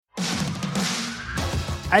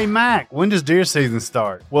Hey, Mac, when does deer season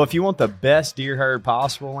start? Well, if you want the best deer herd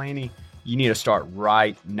possible, Laney, you need to start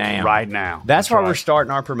right now. Right now. That's why we're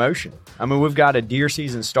starting our promotion. I mean, we've got a deer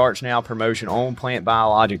season starts now promotion on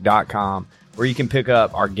plantbiologic.com where you can pick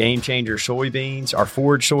up our Game Changer soybeans, our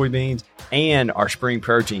forage soybeans, and our spring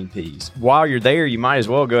protein peas. While you're there, you might as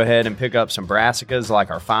well go ahead and pick up some brassicas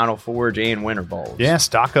like our final forage and winter bulbs. Yeah,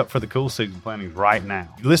 stock up for the cool season plantings right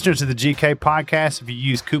now. Listeners to the GK podcast, if you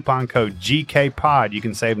use coupon code GKPOD, you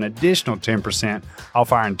can save an additional 10%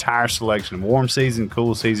 off our entire selection of warm season,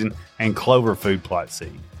 cool season, and clover food plot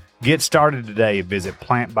seed. Get started today. Visit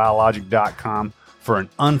plantbiologic.com for an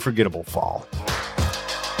unforgettable fall.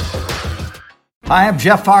 Hi, I'm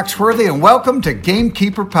Jeff Foxworthy, and welcome to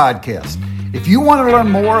Gamekeeper Podcast. If you want to learn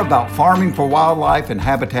more about farming for wildlife and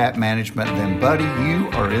habitat management, then, buddy, you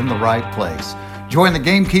are in the right place. Join the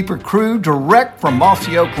Gamekeeper crew direct from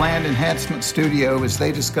Mossy Oak Land Enhancement Studio as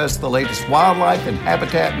they discuss the latest wildlife and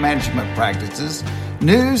habitat management practices,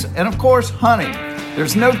 news, and, of course, hunting.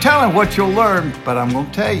 There's no telling what you'll learn, but I'm going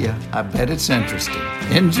to tell you, I bet it's interesting.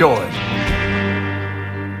 Enjoy.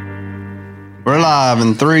 We're live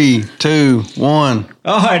in 3, 2, 1.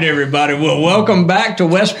 All right, everybody. Well, welcome back to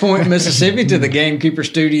West Point, Mississippi, to the Gamekeeper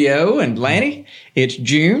Studio. And Lanny, it's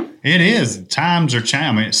June. It is. Times are changing.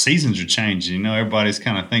 I mean, seasons are changing. You know, everybody's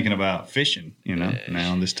kind of thinking about fishing, you know,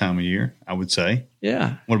 now this time of year, I would say.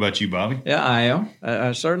 Yeah. What about you, Bobby? Yeah, I am.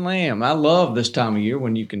 I certainly am. I love this time of year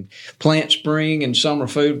when you can plant spring and summer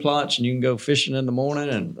food plots and you can go fishing in the morning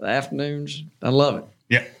and the afternoons. I love it.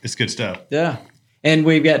 Yeah, it's good stuff. Yeah. And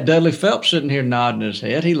we've got Dudley Phelps sitting here nodding his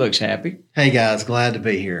head. He looks happy. Hey, guys. Glad to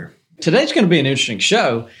be here. Today's going to be an interesting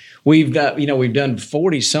show. We've done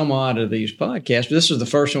 40 some odd of these podcasts. But this is the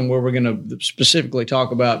first one where we're going to specifically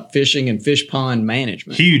talk about fishing and fish pond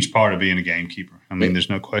management. Huge part of being a gamekeeper. I mean, there's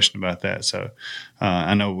no question about that. So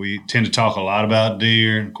I know we tend to talk a lot about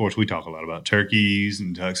deer. Of course, we talk a lot about turkeys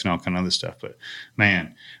and ducks and all kind of other stuff. But,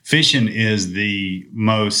 man, fishing is the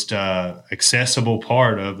most accessible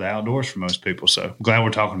part of the outdoors for most people. So I'm glad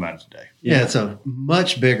we're talking about it today. Yeah, it's a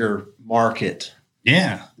much bigger market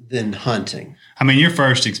than hunting. I mean, your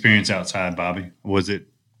first experience outside, Bobby, was it?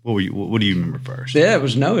 What do you remember first? Yeah, it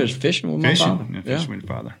was fishing with my father. Yeah, fishing with your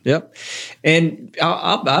father. Yep. And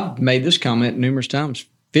I've made this comment numerous times.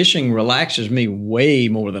 Fishing relaxes me way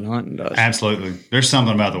more than hunting does. Absolutely. There's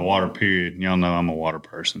something about the water, period. Y'all know I'm a water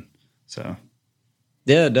person. So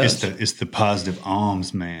yeah, it does. It's the positive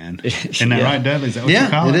alms, man. Isn't that right, Dudley? Is that what you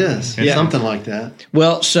call it? It is. Yeah, something like that.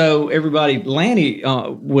 Well, so everybody, Lanny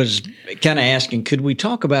was kind of asking, could we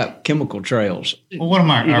talk about chemical trails? Well, one of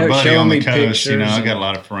our buddy on the coast, I got a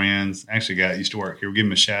lot of friends. Actually, used to work here. We'll give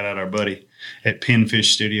him a shout out, our buddy at Pinfish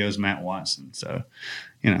Studios, Matt Watson. So,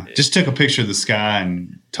 just took a picture of the sky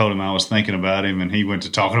and told him I was thinking about him, and he went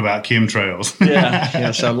to talking about chemtrails.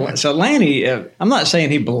 Yeah. So Lanny, I'm not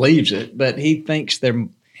saying he believes it, but he thinks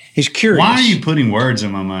he's curious. Why are you putting words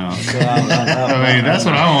in my mouth? I mean, that's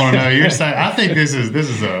what I want to know. You're saying I think this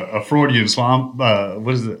is a Freudian slump.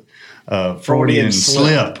 What is it? Freudian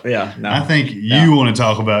slip. Yeah. No, I think you want to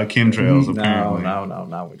talk about chemtrails. Apparently,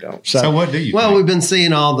 no, we don't. So what do you? Well, think? we've been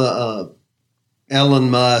seeing all the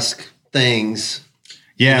Elon Musk things.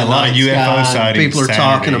 Yeah, a lot of UFO sightings. People are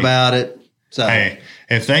talking about it. So, hey,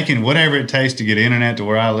 if they can, whatever it takes to get internet to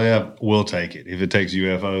where I live, we'll take it. If it takes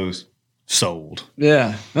UFOs, sold.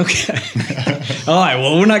 Yeah. Okay. All right.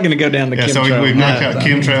 Well, we're not going to go down the chemtrails. So we've knocked out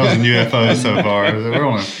chemtrails and UFOs so far. We're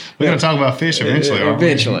going to talk about fish eventually, aren't we?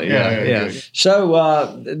 Eventually, yeah.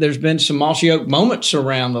 So there's been some Mossy Oak moments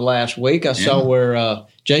around the last week. I saw where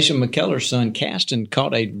Jason McKellar's son, Caston,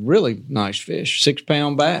 caught a really nice fish,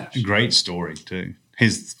 6-pound bass. Great story, too.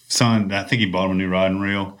 His son, I think he bought him a new rod and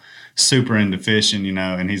reel, super into fishing,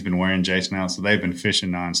 and he's been wearing Jason out. So they've been fishing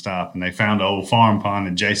nonstop. And they found an old farm pond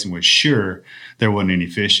that Jason was sure there wasn't any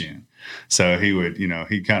fish in. So he would,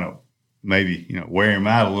 he'd kind of maybe, wear him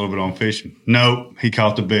out a little bit on fishing. Nope, he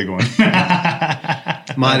caught the big one.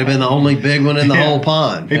 Might have been the only big one in the whole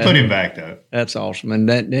pond. He put him back, though. That's awesome. And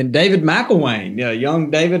David McElwain, young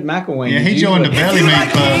David McElwain. Yeah, he joined the Belly Meat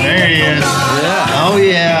Club. There he is. Yeah. Oh,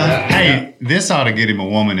 yeah. Hey, this ought to get him a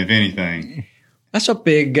woman, if anything. That's a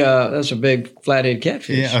big flathead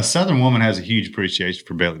catfish. Yeah, a Southern woman has a huge appreciation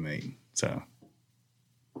for belly meat. So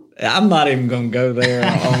I'm not even going to go there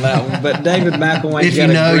on that one. But David McElwain's if you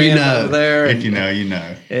know, you know. There. If you know, you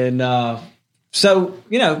know. And so,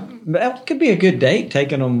 that could be a good date,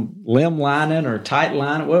 taking them limb lining or tight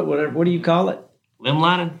lining. What do you call it? Limb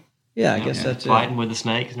lining? Yeah, I guess that's fighting with the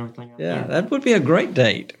snakes and everything. That would be a great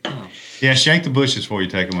date. Yeah, shake the bushes before you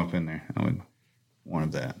take them up in there. I would warn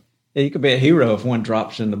of that. Yeah, you could be a hero if one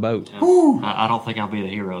drops in the boat. I don't think I'll be the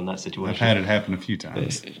hero in that situation. I've had it happen a few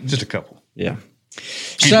times. Just a couple. Yeah.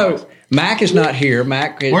 So Mac is not here.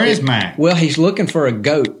 Where is Mac? Well, he's looking for a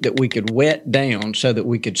goat that we could wet down so that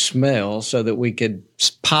we could smell, so that we could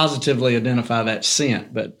positively identify that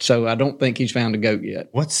scent. But so I don't think he's found a goat yet.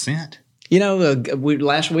 What scent? You know,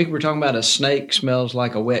 last week we were talking about a snake smells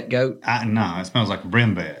like a wet goat. No, it smells like a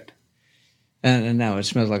brim bed. No, it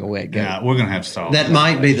smells like a wet goat. Yeah, we're going to have to solve That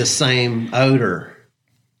might be the same odor.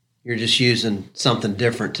 You're just using something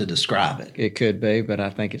different to describe it. It could be, but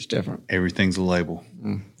I think it's different. Everything's a label.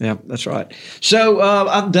 Yeah, that's right. So,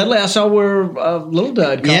 Dudley, I saw where Little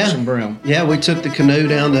Dud caught some brim. Yeah, we took the canoe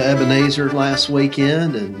down to Ebenezer last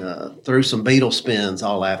weekend and threw some beetle spins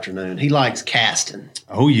all afternoon. He likes casting.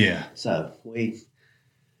 Oh, yeah. So we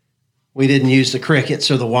didn't use the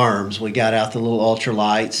crickets or the worms. We got out the little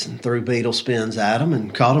ultralights and threw beetle spins at them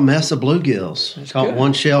and caught a mess of bluegills. Caught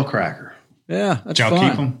one shell cracker. Yeah, that's Did y'all fun.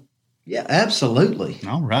 keep them? Yeah, absolutely.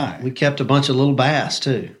 All right. We kept a bunch of little bass,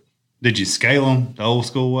 too. Did you scale them the old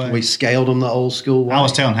school way? We scaled them the old school way. I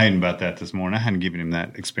was telling Hayden about that this morning. I hadn't given him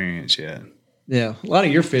that experience yet. Yeah, a lot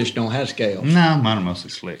of your fish don't have scales. No, mine are mostly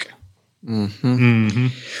slick.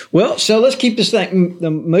 Well, so let's keep this thing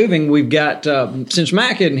moving. We've got, since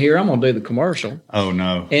Mac isn't here, I'm going to do the commercial. Oh,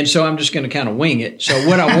 no. And so I'm just going to kind of wing it. So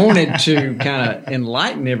what I wanted to kind of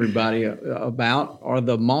enlighten everybody about are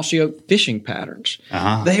the Mossy Oak fishing patterns.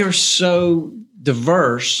 They are so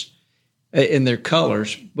diverse in their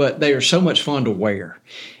colors, but they are so much fun to wear.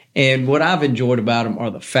 And what I've enjoyed about them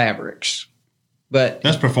are the fabrics. But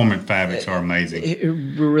those performance fabrics are amazing. It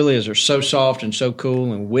really is. They're so soft and so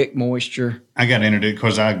cool and wick moisture. I got introduced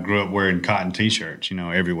because I grew up wearing cotton T-shirts,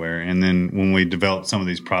 everywhere. And then when we developed some of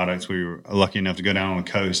these products, we were lucky enough to go down on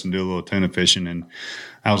the coast and do a little tuna fishing. And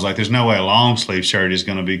I was like, there's no way a long sleeve shirt is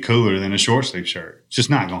going to be cooler than a short sleeve shirt. It's just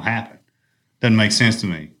not going to happen. Doesn't make sense to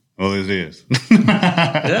me. Well, it is. A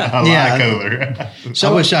lot cooler.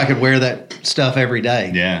 So I wish I could wear that stuff every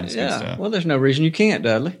day. Yeah, it's good stuff. Well, there's no reason you can't,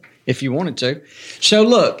 Dudley, if you wanted to. So,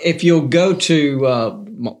 look, if you'll go to on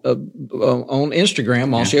Instagram,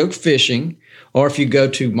 Mossy Oak Fishing, or if you go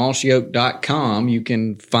to mossyoak.com, you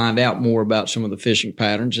can find out more about some of the fishing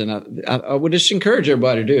patterns. And I would just encourage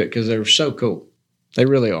everybody to do it because they're so cool. They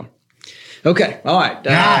really are. Okay. All right.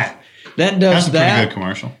 That does That's a pretty good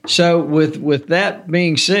commercial. So with that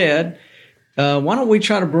being said, why don't we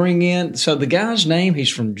try to bring in? So the guy's name, he's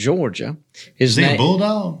from Georgia. Is he a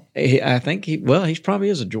bulldog? I think he probably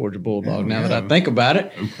is a Georgia bulldog now that I think about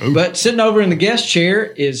it. But sitting over in the guest chair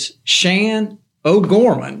is Shan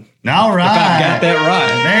O'Gorman. All right, if I got that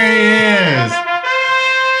right. There he is.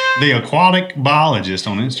 The aquatic biologist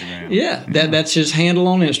on Instagram. Yeah, that's his handle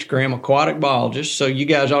on Instagram, aquatic biologist. So you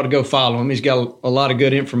guys ought to go follow him. He's got a lot of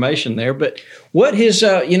good information there. But what his,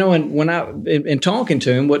 and when in talking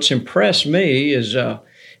to him, what's impressed me is,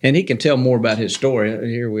 and he can tell more about his story.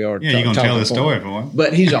 Here we are. Yeah, you're gonna tell the story for him.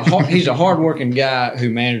 But he's a hardworking guy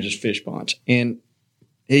who manages fish ponds, and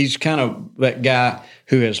he's kind of that guy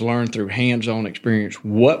who has learned through hands-on experience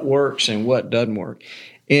what works and what doesn't work.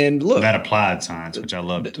 And look, that applied science, which I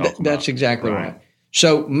love to talk about. That's exactly right.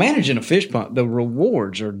 So managing a fish pond, the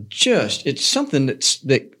rewards are it's something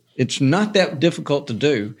that it's not that difficult to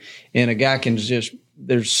do. And a guy can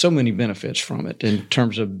there's so many benefits from it in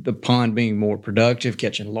terms of the pond being more productive,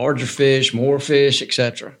 catching larger fish, more fish,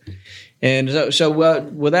 etc. And so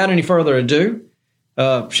without any further ado,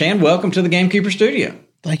 Shan, welcome to the Gamekeeper Studio.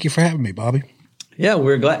 Thank you for having me, Bobby. Yeah,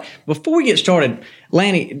 we're glad. Before we get started,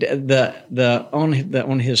 Lanny,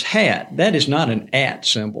 on his hat, that is not an @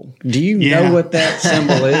 symbol. Do you know what that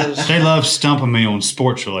symbol is? They love stumping me on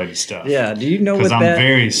sports related stuff. Yeah. Do you know what I'm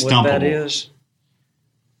very stumpable. What that is?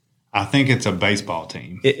 I think it's a baseball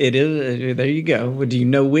team. It is. There you go. Well, do you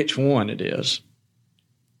know which one it is?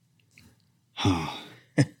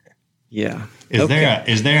 Yeah. Is there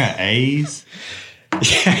a A's? Oh boy!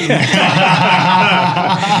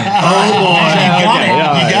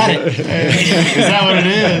 You got it. Is that what it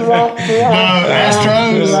is? No,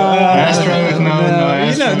 Astros. No,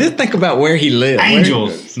 Astros. Just think about where he lives.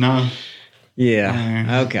 Angels. No.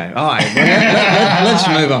 Yeah. Okay. All right. Well, let's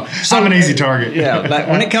move on. So, I'm an easy target. Yeah. But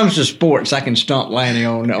when it comes to sports, I can stump Lanny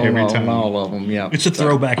on all of them. Yeah. It's a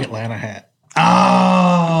throwback Atlanta hat.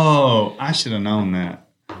 Oh, I should have known that.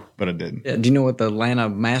 But I didn't. Yeah, do you know what the Atlanta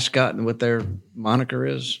mascot and what their moniker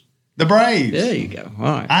is? The Braves. There you go. All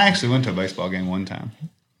right. I actually went to a baseball game one time.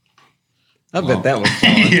 I bet that was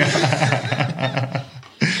fun. Yeah.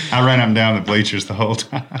 I ran up and down the bleachers the whole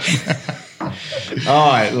time.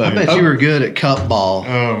 All right, look. I bet you were good at cup ball.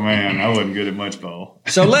 Oh man, I wasn't good at much ball.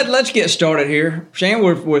 So let's get started here, Shan.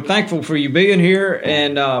 We're thankful for you being here,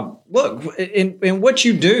 and look, in what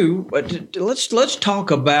you do. Let's talk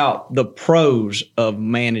about the pros of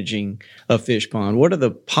managing a fish pond. What are the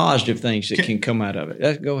positive things that can come out of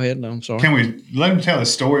it? Go ahead. No, I'm sorry. Can we let him tell the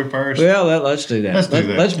story first? Well, let's do that. Let's do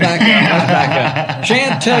that. Let's back up.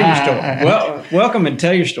 Shan, tell your story. Well, welcome and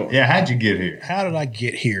tell your story. Yeah, how'd you get here? How did I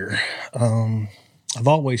get here? I've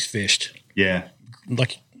always fished. Yeah.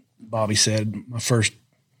 Like Bobby said, my first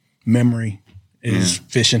memory is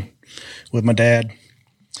fishing with my dad.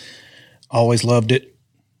 Always loved it.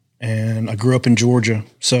 And I grew up in Georgia.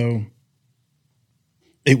 So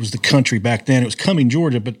it was the country back then. It was Cumming,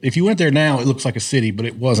 Georgia. But if you went there now, it looks like a city, but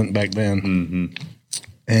it wasn't back then. Mm-hmm.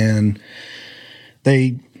 And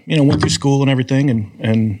they, went through school and everything.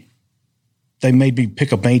 And they made me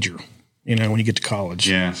pick a major, when you get to college.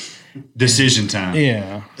 Yeah. Decision time.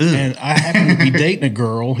 Yeah. And I happened to be dating a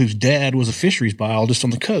girl whose dad was a fisheries biologist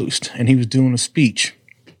on the coast, and he was doing a speech.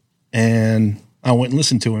 And I went and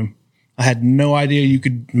listened to him. I had no idea you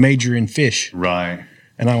could major in fish. Right.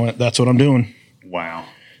 And I went, that's what I'm doing. Wow.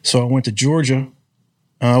 So I went to Georgia.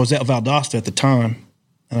 I was at Valdosta at the time,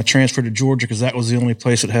 and I transferred to Georgia because that was the only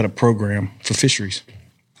place that had a program for fisheries.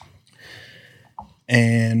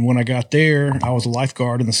 And when I got there, I was a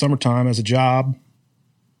lifeguard in the summertime as a job.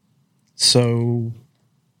 So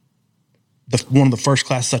one of the first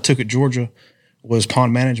classes I took at Georgia was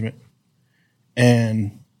pond management.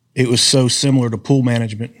 And it was so similar to pool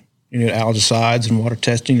management. Algicides and water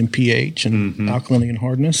testing and pH and alkalinity and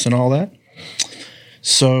hardness and all that.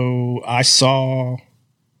 So I saw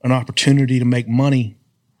an opportunity to make money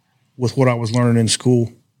with what I was learning in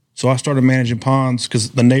school. So I started managing ponds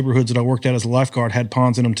because the neighborhoods that I worked at as a lifeguard had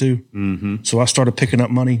ponds in them too. Mm-hmm. So I started picking up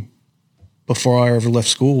money before I ever left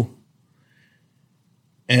school.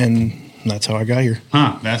 And that's how I got here.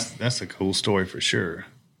 Huh. That's a cool story for sure.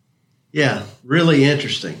 Yeah, really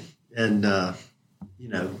interesting. And,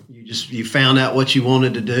 you found out what you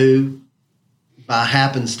wanted to do by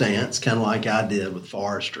happenstance, kind of like I did with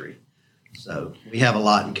forestry. So we have a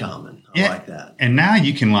lot in common. I like that. And now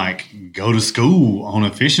you can go to school on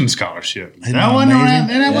a fishing scholarship. That wasn't around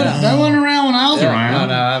when I was around.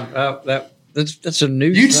 No, that's a new.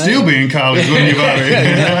 You'd still be in college, wouldn't you, Bobby?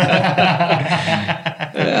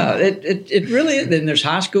 Yeah, it really is. And there's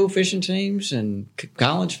high school fishing teams and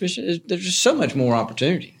college fishing. There's just so much more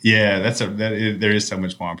opportunity. Yeah, there is so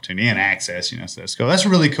much more opportunity and access. So that's cool. That's a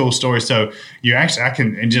really cool story. So you actually, I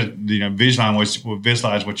can just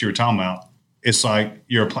visualize what you were talking about. It's like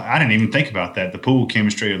I didn't even think about that. The pool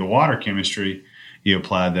chemistry or the water chemistry. You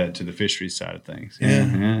applied that to the fisheries side of things. Yeah.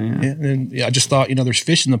 And I just thought, there's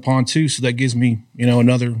fish in the pond too, so that gives me,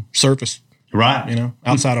 another surface. Right.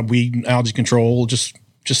 Outside of weed and algae control, just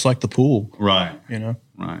like the pool. Right.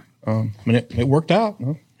 Right. And it worked out.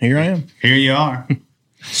 Well, here I am. Here you are.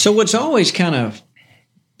 So what's always kind of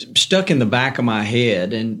stuck in the back of my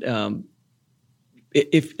head, and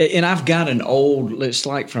I've got an old, it's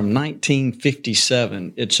like from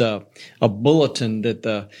 1957. It's a bulletin that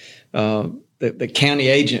the county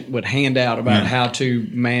agent would hand out about how to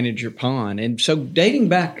manage your pond. And so going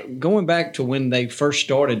back to when they first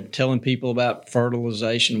started telling people about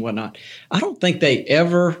fertilization and whatnot, I don't think they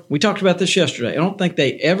ever, we talked about this yesterday, I don't think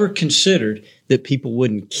they ever considered that people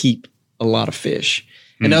wouldn't keep a lot of fish.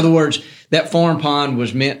 In other words, that farm pond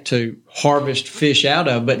was meant to harvest fish out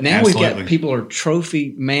of, but now we've got people are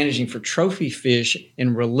managing for trophy fish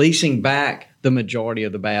and releasing back the majority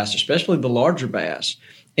of the bass, especially the larger bass.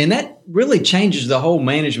 And that really changes the whole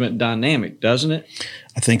management dynamic, doesn't it?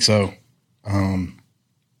 I think so.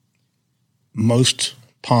 Most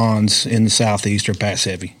ponds in the Southeast are bass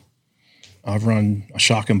heavy. I've run a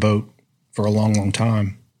shocking boat for a long, long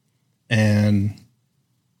time. And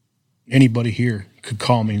anybody here could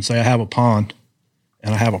call me and say, I have a pond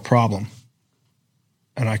and I have a problem.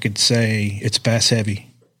 And I could say it's bass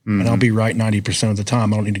heavy. And I'll be right 90% of the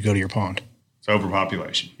time. I don't need to go to your pond. It's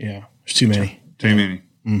overpopulation. Yeah, there's too many. Too many.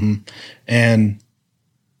 Mm-hmm. And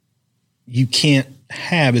you can't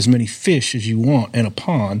have as many fish as you want in a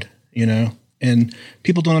pond, and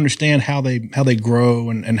people don't understand how they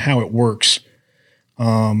grow and how it works.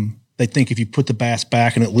 They think if you put the bass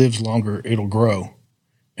back and it lives longer, it'll grow,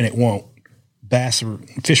 and it won't.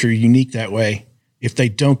 Fish are unique that way. If they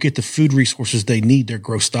don't get the food resources they need, their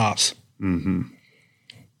growth stops. Mm-hmm.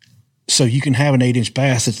 So you can have an 8-inch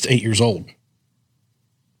bass that's 8 years old.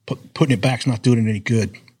 Putting it back's not doing it any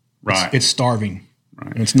good. Right. It's starving.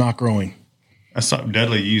 Right. And it's not growing.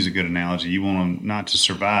 Dudley used a good analogy. You want them not to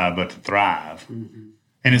survive, but to thrive. Mm-hmm.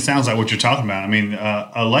 And it sounds like what you're talking about. I mean,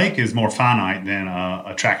 a lake is more finite than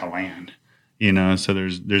a tract of land, so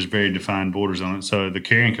there's very defined borders on it. So the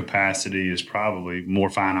carrying capacity is probably more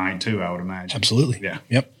finite too, I would imagine. Absolutely. Yeah.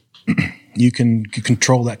 Yep. You can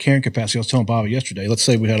control that carrying capacity. I was telling Bobby yesterday, let's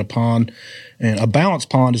say we had a pond, and a balanced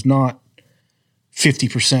pond is not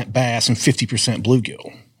 50% bass and 50%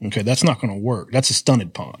 bluegill. Okay, that's not going to work. That's a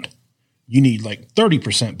stunted pond. You need like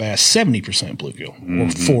 30% bass, 70% bluegill,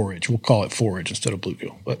 or forage. We'll call it forage instead of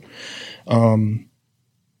bluegill. But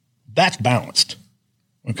that's balanced.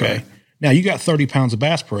 Okay. Right. Now, you got 30 pounds of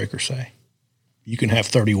bass per acre, say. You can have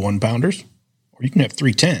 31 pounders, or you can have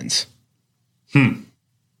 3 10s.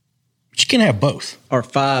 But you can have both. Or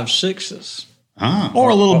 5 6s. Or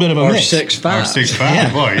a little bit of a or mix. 6 5s. Or 6 5.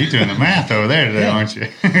 Yeah. Boy, you're doing the math over there today, aren't you?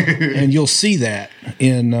 And you'll see that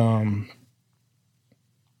in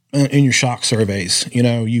your shock surveys.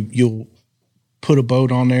 You'll put a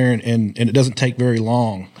boat on there and it doesn't take very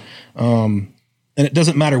long. And it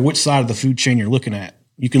doesn't matter which side of the food chain you're looking at.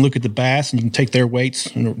 You can look at the bass and you can take their weights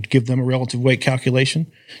and give them a relative weight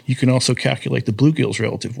calculation. You can also calculate the bluegill's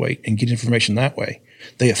relative weight and get information that way.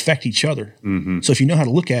 They affect each other. Mm-hmm. So if you know how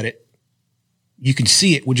to look at it, you can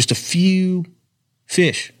see it with just a few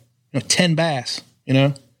fish, 10 bass,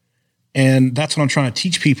 and that's what I'm trying to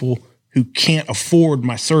teach people who can't afford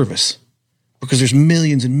my service, because there's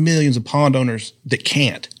millions and millions of pond owners that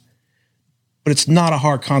can't. But it's not a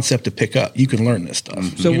hard concept to pick up. You can learn this stuff.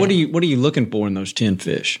 Mm-hmm. So what are you looking for in those 10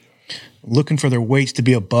 fish? Looking for their weights to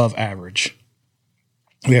be above average.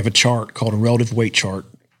 We have a chart called a relative weight chart.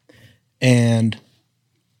 And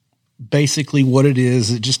basically what it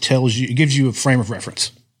is, it just tells you, it gives you a frame of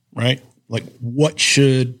reference, right? Like what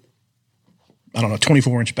should,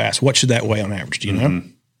 24-inch bass, what should that weigh on average? Do you know?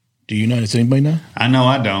 Do you know? Does anybody know? I know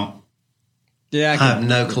I don't. Yeah, I have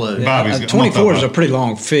no clue. Yeah, 24 is a pretty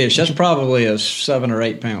long fish. That's probably a 7 or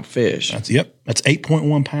 8 pound fish. That's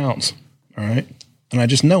 8.1 pounds. All right. And I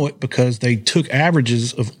just know it because they took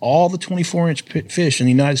averages of all the 24-inch fish in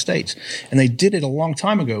the United States, and they did it a long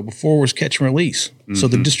time ago before it was catch and release. Mm-hmm. So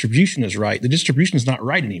the distribution is right. The distribution is not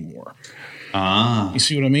right anymore. You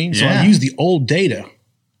see what I mean? So I use the old data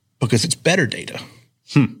because it's better data,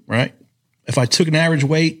 right? If I took an average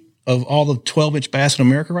weight of all the 12-inch bass in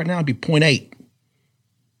America right now, it'd be 0.8.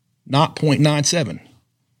 Not 0.97.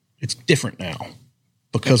 It's different now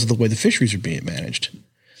because of the way the fisheries are being managed.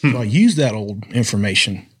 So I use that old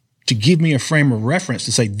information to give me a frame of reference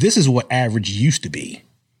to say, this is what average used to be.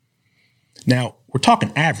 Now, we're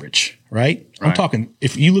talking average, right? I'm talking,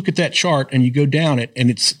 if you look at that chart and you go down it and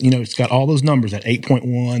it's, it's got all those numbers at 8.1,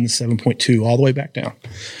 7.2, all the way back down.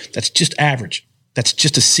 That's just average. That's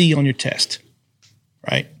just a C on your test,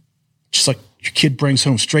 right? Just like your kid brings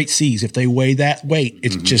home straight C's. If they weigh that weight,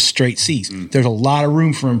 it's just straight C's. There's a lot of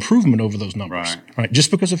room for improvement over those numbers. Right?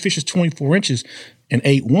 Just because a fish is 24 inches and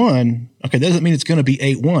 8.1, okay, that doesn't mean it's going to be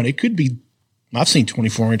 8.1. It could be, I've seen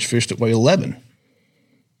 24-inch fish that weigh 11.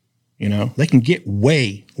 They can get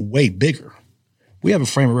way, way bigger. We have a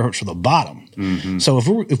frame of reference for the bottom. So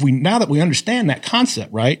if we now that we understand that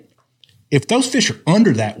concept, right, if those fish are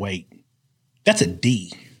under that weight, that's a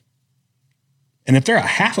D. And if they're a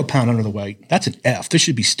half a pound under the weight, that's an F. They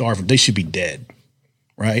should be starving. They should be dead,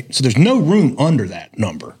 right? So there's no room under that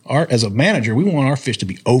number. As a manager, we want our fish to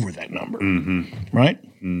be over that number, right?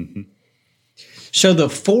 So the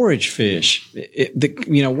forage fish,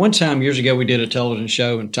 one time years ago we did a television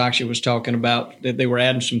show and Taksha was talking about that they were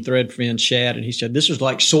adding some threadfin shad, and he said this is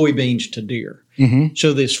like soybeans to deer.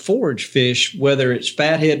 So this forage fish, whether it's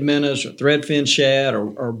fathead minnows or threadfin shad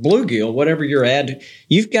or bluegill, whatever you're adding,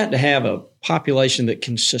 you've got to have a population that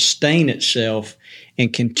can sustain itself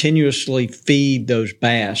and continuously feed those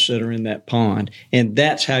bass that are in that pond. And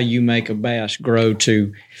that's how you make a bass grow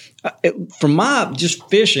to from my just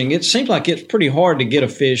fishing, it seems like it's pretty hard to get a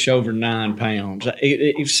fish over 9 pounds.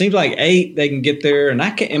 It seems like 8 they can get there, and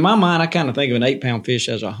in my mind, I kind of think of an 8-pound fish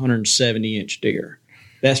as a 170-inch deer.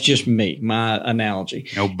 That's just me, my analogy.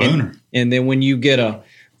 No booner. And then when you get a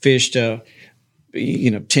fish to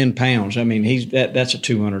 10 pounds, I mean that's a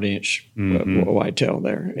 200-inch whitetail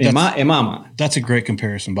there. In my mind, that's a great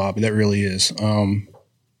comparison, Bobby. That really is.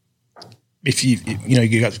 If you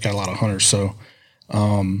got a lot of hunters, so.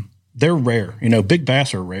 They're rare. Big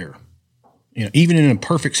bass are rare. Even in a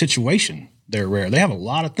perfect situation, they're rare. They have a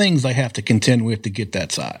lot of things they have to contend with to get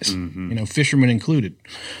that size, fishermen included.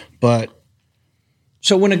 But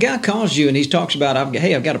so when a guy calls you and he talks about, I've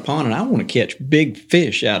got a pond and I want to catch big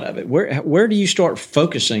fish out of it, where do you start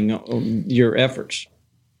focusing on your efforts?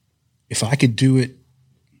 If I could do it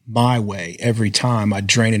my way every time, I'd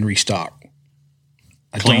drain and restock.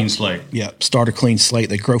 Clean slate. Yeah, start a clean slate.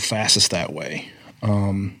 They grow fastest that way.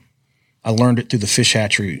 I learned it through the fish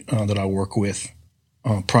hatchery that I work with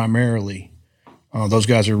primarily. Those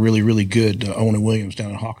guys are really, really good. Owen and Williams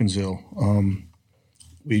down in Hawkinsville.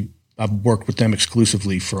 I've worked with them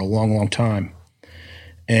exclusively for a long, long time.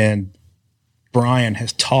 And Brian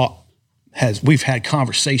we've had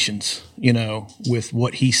conversations, with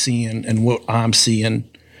what he's seeing and what I'm seeing.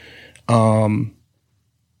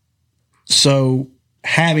 So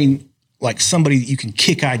having like somebody that you can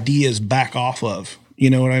kick ideas back off of, you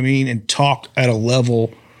know what I mean? And talk at a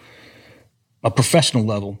professional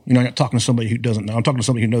level. I'm not talking to somebody who doesn't know. I'm talking to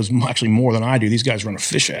somebody who knows actually more than I do. These guys run a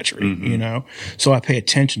fish hatchery, So I pay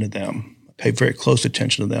attention to them. I pay very close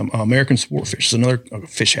attention to them. American Sportfish is another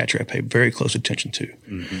fish hatchery I pay very close attention to.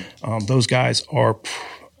 Those guys are,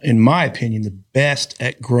 in my opinion, the best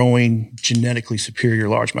at growing genetically superior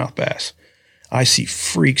largemouth bass. I see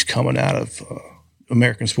freaks coming out of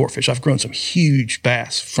American Sportfish. I've grown some huge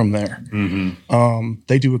bass from there.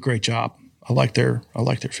 They do a great job. I like their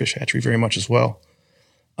fish hatchery very much as well.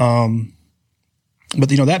 But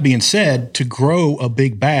that being said, to grow a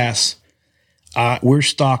big bass, we're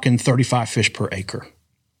stocking 35 fish per acre,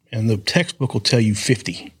 and the textbook will tell you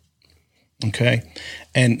 50. Okay,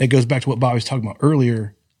 and it goes back to what Bobby was talking about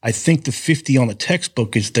earlier. I think the 50 on the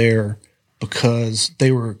textbook is there because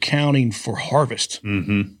they were accounting for harvest.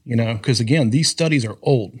 Because again, these studies are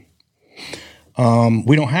old.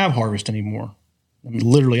 We don't have harvest anymore. I mean,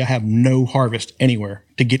 literally, I have no harvest anywhere.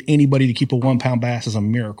 To get anybody to keep a 1 pound bass is a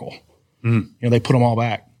miracle. They put them all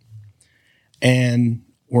back. And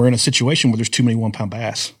we're in a situation where there's too many 1 pound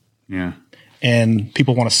bass. Yeah. And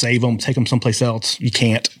people want to save them, take them someplace else. You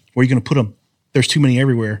can't. Where are you going to put them? There's too many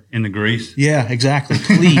everywhere. In the grease? Yeah, exactly.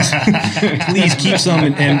 Please. Please keep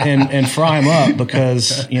some and fry them up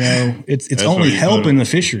because, it's only helping the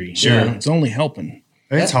fishery. Sure. It's only helping.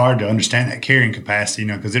 It's hard to understand that carrying capacity,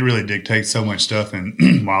 because it really dictates so much stuff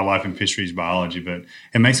in wildlife and fisheries biology, but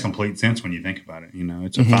it makes complete sense when you think about it.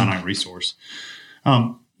 It's a finite resource.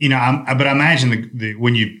 But I imagine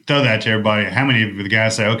when you throw that to everybody, how many of the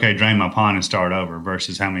guys say, okay, drain my pond and start over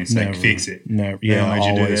versus how many say fix it? Never. Yeah,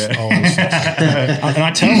 always. And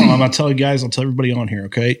I tell them, I'll tell everybody on here,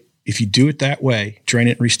 okay, if you do it that way, drain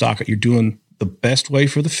it and restock it, you're doing the best way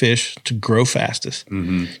for the fish to grow fastest.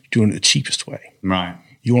 You're doing it the cheapest way. Right.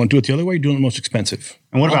 You want to do it the other way, you're doing it the most expensive.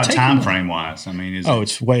 And what about time frame wise? I mean,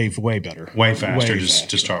 it's way better. Way faster.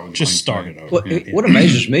 Just start with start it over. What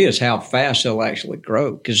amazes me is how fast they'll actually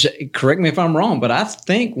grow. Because correct me if I'm wrong, but I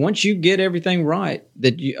think once you get everything right,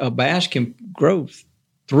 that a bass can grow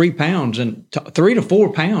 3 pounds and 3 to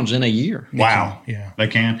 4 pounds in a year. Wow. Yeah. They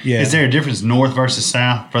can? Yeah. Is there a difference north versus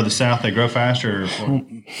south? For the south, they grow faster?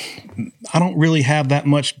 I don't really have that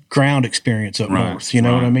much ground experience up north. You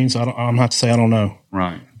know what I mean? So I'm not to say I don't know.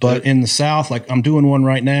 Right. But in the south, like I'm doing one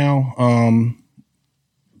right now.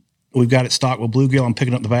 We've got it stocked with bluegill. I'm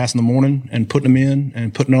picking up the bass in the morning and putting them in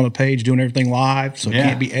and putting it on the page, doing everything live. So it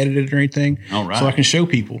can't be edited or anything. All right. So I can show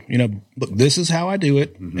people, look, this is how I do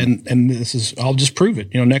it. And this is, I'll just prove it.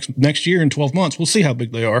 Next year in 12 months, we'll see how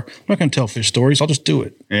big they are. I'm not going to tell fish stories. I'll just do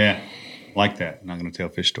it. Yeah. Like that. I'm not going to tell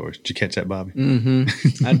fish stories. Did you catch that, Bobby?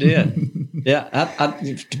 I did. Yeah.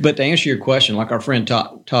 But to answer your question, like our friend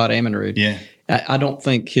Todd Ammonrood, I don't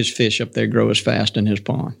think his fish up there grow as fast in his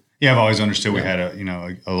pond. Yeah, I've always understood we had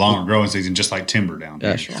a longer growing season, just like timber down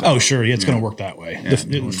there. That's right. Oh, sure. Yeah, it's going to work that way. Yeah.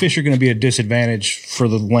 The fish are going to be a disadvantage for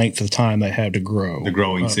the length of time they have to grow. The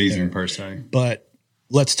growing season, per se. But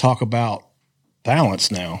let's talk about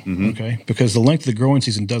balance now, okay? Because the length of the growing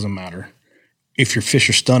season doesn't matter if your fish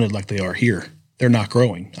are stunted like they are here. They're not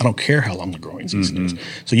growing. I don't care how long the growing season is.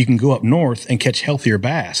 So you can go up north and catch healthier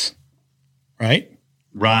bass, right?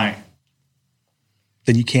 Right.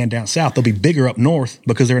 Than you can down south. They'll be bigger up north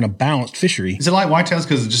because they're in a balanced fishery. Is it like whitetails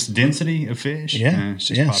because of just density of fish? Yeah, it's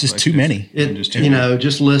just too many.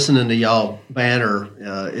 Just listening to y'all banter,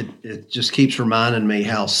 it just keeps reminding me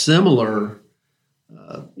how similar,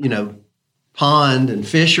 pond and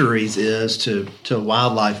fisheries is to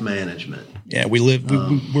wildlife management. Yeah,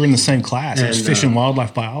 we're in the same class. It's fish and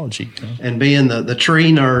wildlife biology. And being the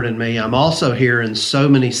tree nerd in me, I'm also hearing so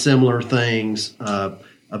many similar things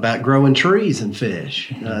about growing trees and fish.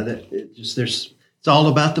 It's all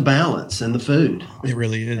about the balance and the food. It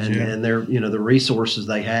really is, and they're the resources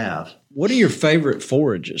they have. What are your favorite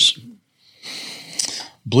forages?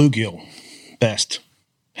 Bluegill, best,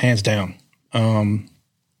 hands down.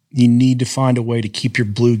 You need to find a way to keep your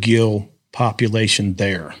bluegill population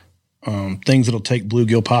there. Things that'll take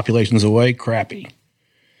bluegill populations away, crappy.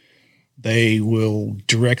 They will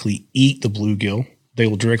directly eat the bluegill. They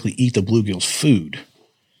will directly eat the bluegill's food.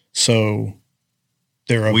 So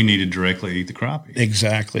we need to directly eat the crappie.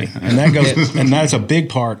 Exactly. And that goes, and that's a big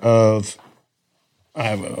part of, I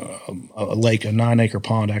have a lake, a 9-acre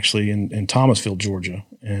pond actually in Thomasville, Georgia.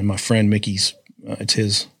 And my friend Mickey's, it's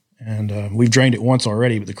his. And we've drained it once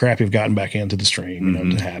already, but the crappie have gotten back into the stream. You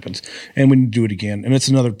know, it happens. And we need to do it again. And it's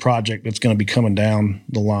another project that's going to be coming down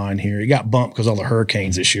the line here. It got bumped because of all the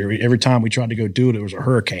hurricanes this year. Every time we tried to go do it, there was a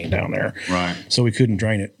hurricane down there. Right. So we couldn't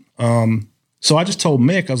drain it. So I just told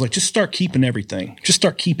Mick, I was like, just start keeping everything. Just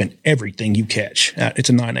start keeping everything you catch.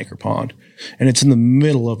 It's a 9-acre pond. And it's in the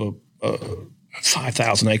middle of a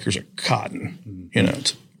 5,000 acres of cotton. You know,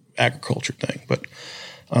 it's an agriculture thing. But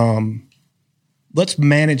let's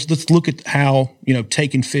look at how, you know,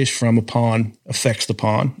 taking fish from a pond affects the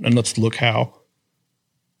pond. And let's look how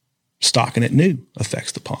stocking it new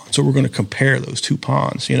affects the pond. So we're going to compare those two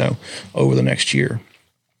ponds, you know, over the next year.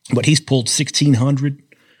 But he's pulled 1,600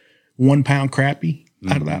 1-pound crappie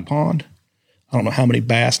out of that pond. I don't know how many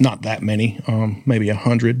bass, not that many, maybe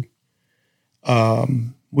 100.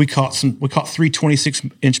 We caught 3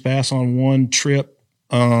 26-inch bass on one trip.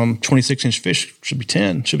 26-inch fish should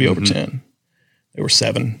be over 10. They were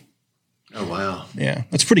 7. Oh, wow. Yeah.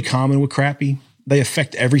 That's pretty common with crappie. They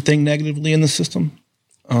affect everything negatively in the system.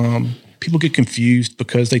 People get confused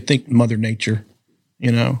because they think Mother Nature,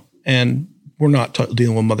 you know, and we're not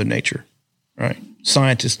dealing with Mother Nature, right?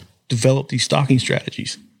 Scientists develop these stocking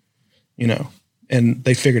strategies, you know, and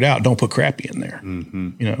they figured out don't put crappie in there.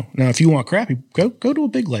 You know, now if you want crappie, go to a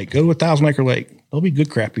big lake, go to a 1,000-acre lake. There'll be good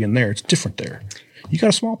crappie in there. It's different there. You got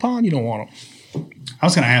a small pond, you don't want them. I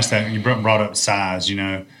was going to ask that. You brought up size, you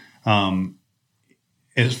know,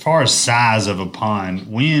 as far as size of a pond,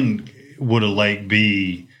 when would a lake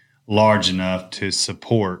be large enough to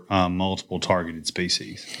support multiple targeted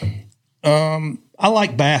species? I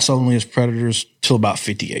like bass only as predators till about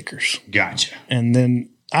 50 acres. Gotcha. And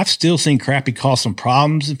then I've still seen crappie cause some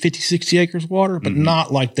problems in 50, 60 acres of water, but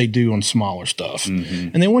not like they do on smaller stuff.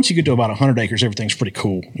 And then once you get to about 100 acres, everything's pretty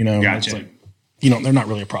cool. You know, Gotcha. It's like, you know, they're not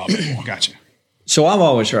really a problem anymore. Gotcha. So I've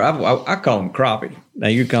always heard, I call them crappie. Now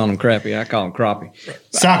you call them crappie, I call them crappie.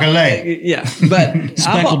 Sock a lake. Yeah, but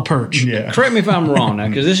Speckled perch. Yeah. correct me if I'm wrong now,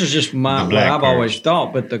 because this is just what black I've perch. always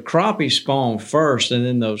thought. But the crappie spawn first, and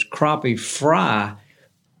then those crappie fry,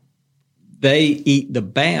 they eat the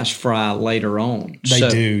bass fry later on. They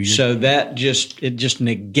do. So that just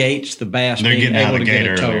negates the bass They're being getting able to get a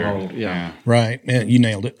alligator earlier. toehold. Yeah. Right. And you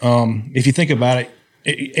nailed it. If you think about it,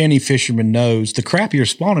 any fisherman knows the crappie are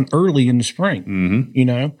spawning early in the spring, you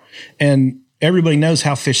know, and everybody knows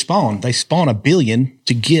how fish spawn. They spawn 1 billion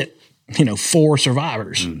to get, you know, 4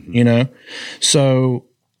 survivors, you know. So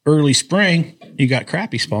early spring, you got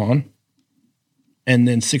crappie spawn. And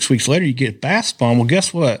then 6 weeks later, you get bass spawn. Well,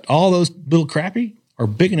 guess what? All those little crappie are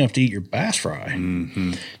big enough to eat your bass fry.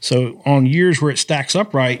 So on years where it stacks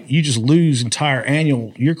up right, you just lose entire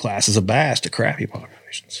annual year classes of bass to crappie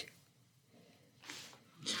populations.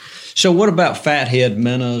 So what about fathead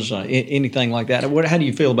minnows, anything like that? How do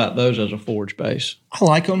you feel about those as a forage base? I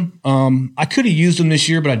like them. I could have used them this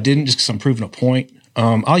year, but I didn't just because I'm proving a point.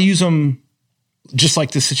 I'll use them just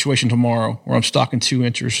like this situation tomorrow where I'm stocking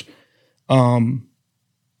 2-inchers.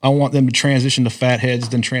 I want them to transition to fatheads,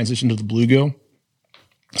 then transition to the bluegill.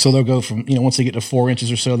 So they'll go from, you know, once they get to 4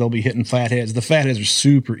 inches or so, they'll be hitting fatheads. The fatheads are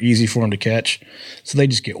super easy for them to catch. So they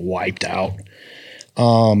just get wiped out.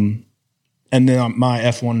 And then my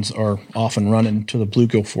F1s are off and running to the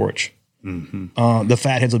bluegill forage. The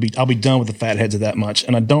fatheads I'll be done with the fatheads of that much.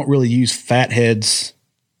 And I don't really use fatheads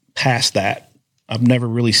past that. I've never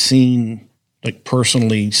really seen, like,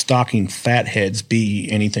 personally stocking fatheads be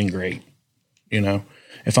anything great. You know,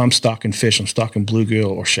 if I'm stocking fish, I'm stocking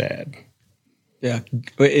bluegill or shad. Yeah,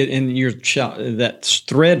 and your that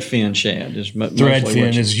threadfin shad is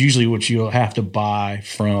Threadfin is usually what you'll have to buy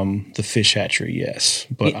from the fish hatchery, yes.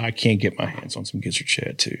 But I can't get my hands on some gizzard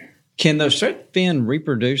shad too. Can those threadfin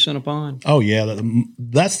reproduce in a pond? Oh yeah,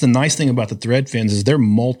 that's the nice thing about the threadfins is they're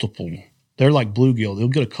multiple. They're like bluegill. They'll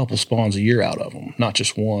get a couple spawns a year out of them, not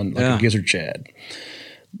just one like a gizzard shad.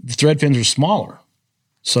 The threadfins are smaller,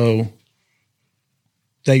 so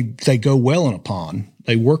they go well in a pond.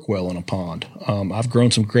 They work well in a pond. I've grown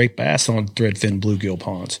some great bass on threadfin bluegill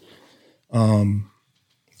ponds.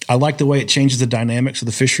 I like the way it changes the dynamics of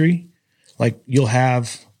the fishery. Like you'll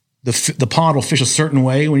have the pond will fish a certain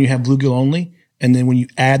way when you have bluegill only, and then when you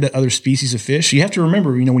add that other species of fish, you have to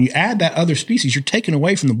remember, you know, when you add that other species, you're taking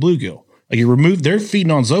away from the bluegill. Like you remove, they're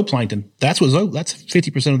feeding on zooplankton. That's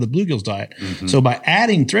 50% of the bluegill's diet. So by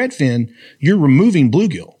adding threadfin, you're removing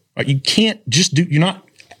bluegill. Right? You can't just you're not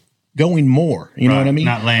going more. You know what I mean?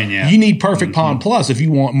 Not laying you out. You need Perfect Pond Plus if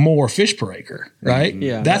you want more fish per acre, right?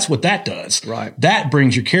 Yeah. That's what that does. Right. That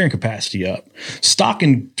brings your carrying capacity up. Stock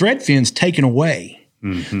and thread fins taken away.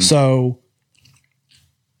 So,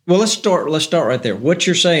 well, let's start right there. What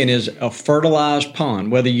you're saying is a fertilized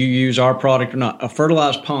pond, whether you use our product or not, a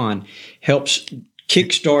fertilized pond helps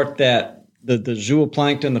kickstart that the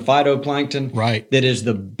zooplankton, the phytoplankton, right, that is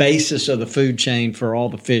the basis of the food chain for all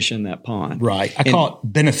the fish in that pond. Right. I call it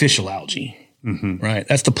beneficial algae. Right.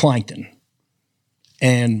 That's the plankton.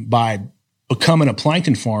 And by becoming a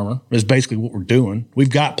plankton farmer is basically what we're doing. We've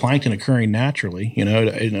got plankton occurring naturally, you know,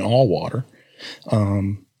 in all water.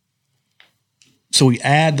 So we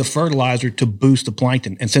add the fertilizer to boost the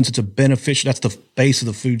plankton. And since it's a beneficial, that's the base of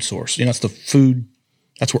the food source. You know, that's the food.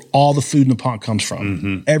 That's where all the food in the pond comes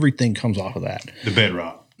from. Everything comes off of that. The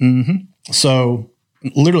bedrock. So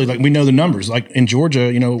literally, like, we know the numbers. Like in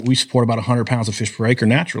Georgia, you know, we support about 100 pounds of fish per acre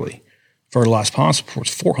naturally. Fertilized pond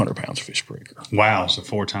supports 400 pounds of fish per acre. Wow. So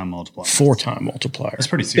 4-time multiplier. 4-time multiplier. That's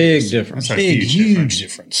pretty serious. Big difference. That's a Huge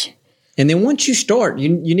difference. And then once you start, you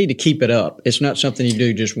need to keep it up. It's not something you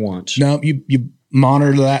do just once. No, you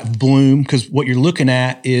monitor that bloom, because what you're looking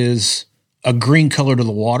at is a green color to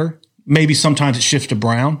the water. Maybe sometimes it shifts to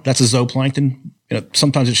brown. That's a zooplankton. You know,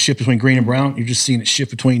 sometimes it shifts between green and brown. You're just seeing it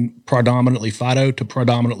shift between predominantly phyto to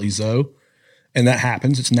predominantly zoo. And that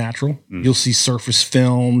happens. It's natural. You'll see surface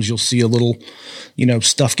films. You'll see a little, you know,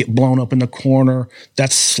 stuff get blown up in the corner.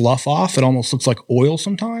 That's slough off. It almost looks like oil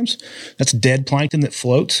sometimes. That's dead plankton that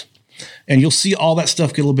floats. And you'll see all that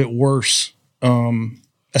stuff get a little bit worse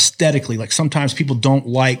aesthetically. Like sometimes people don't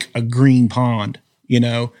like a green pond, you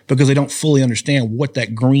know, because they don't fully understand what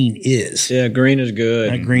that green is. Yeah, green is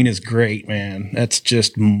good. That green is great, man. That's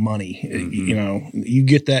just money. You know, you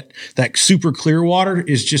get that super clear water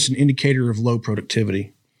is just an indicator of low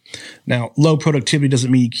productivity. Now, low productivity doesn't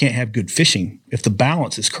mean you can't have good fishing if the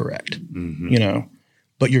balance is correct, you know,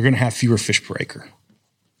 but you're going to have fewer fish per acre.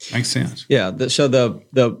 Makes sense. Yeah. So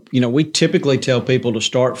we typically tell people to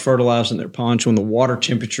start fertilizing their ponds when the water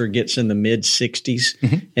temperature gets in the mid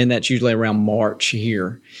 60s, and that's usually around March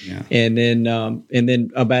here. Yeah. And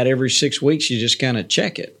then about every 6 weeks, you just kind of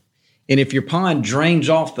check it. And if your pond drains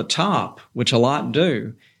off the top, which a lot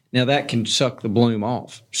do, now that can suck the bloom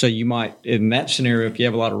off. So you might, in that scenario, if you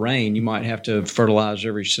have a lot of rain, you might have to fertilize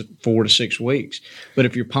every 4 to 6 weeks. But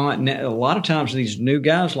if your pond, a lot of times these new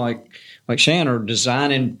guys like Shan are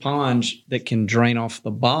designing ponds that can drain off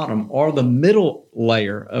the bottom or the middle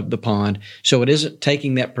layer of the pond, so it isn't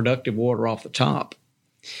taking that productive water off the top.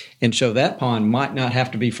 And so that pond might not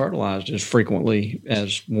have to be fertilized as frequently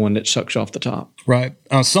as one that sucks off the top. Right.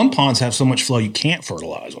 Some ponds have so much flow you can't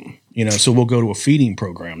fertilize them. You know, so we'll go to a feeding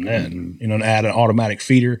program then, you know, and add an automatic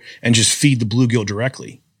feeder and just feed the bluegill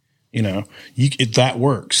directly. You know, that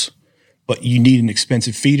works. But you need an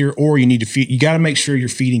expensive feeder, or you need to feed. You got to make sure you're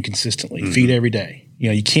feeding consistently. Feed every day. You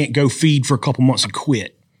know, you can't go feed for a couple months and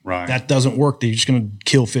quit. Right. That doesn't work. You're just going to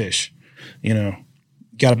kill fish. You know,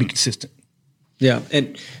 got to be consistent. Yeah.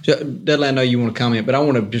 And so, Dudley, I know you want to comment, but I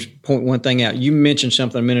want to just point one thing out. You mentioned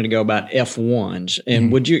something a minute ago about F1s.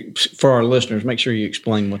 And would you, for our listeners, make sure you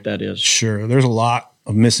explain what that is? Sure. There's a lot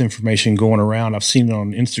of misinformation going around. I've seen it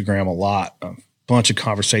on Instagram a lot. A bunch of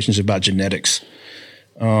conversations about genetics.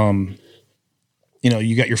 You know,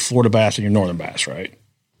 you got your Florida bass and your northern bass, right?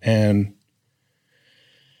 And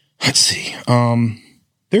let's see,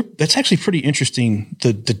 that's actually pretty interesting.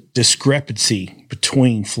 The discrepancy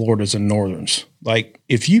between Floridas and northerns. Like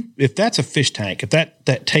if that's a fish tank, if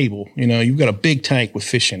that table, you know, you've got a big tank with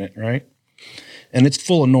fish in it, right? And it's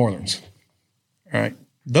full of northerns, right?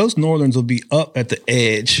 Those northerns will be up at the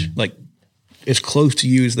edge, like as close to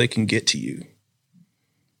you as they can get to you.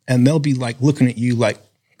 And they'll be like looking at you like,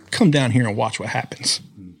 come down here and watch what happens.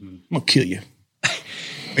 I'm going to kill you.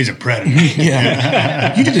 He's a predator.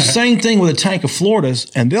 Yeah. You do the same thing with a tank of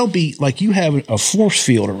Floridas, and they'll be like you have a force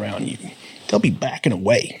field around you. They'll be backing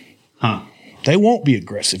away. Huh. They won't be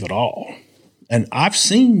aggressive at all. And I've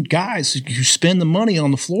seen guys who spend the money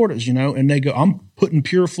on the Floridas, you know, and they go, I'm putting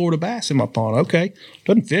pure Florida bass in my pond. Okay.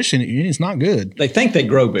 Doesn't fish in it. It's not good. They think they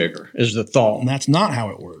grow bigger is the thought. And that's not how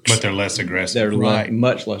it works. But they're less aggressive. They're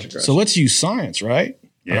much less aggressive. So let's use science, right?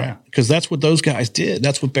 Yeah. Because that's what those guys did.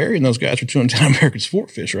 That's what Barry and those guys were doing down American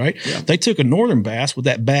Sport Fish, right? Yeah. They took a northern bass with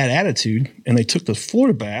that bad attitude, and they took the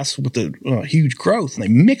Florida bass with the huge growth, and they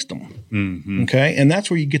mixed them. Okay? And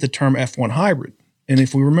that's where you get the term F1 hybrid. And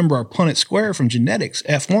if we remember our Punnett square from genetics,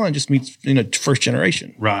 F1 just means, you know, first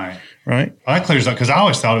generation. Right. Right? Well, that clears up, because I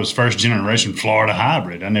always thought it was first generation Florida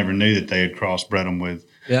hybrid. I never knew that they had crossbred them with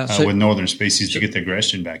with northern species, you get the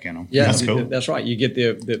aggression back in them. Yeah, that's cool. That's right. You get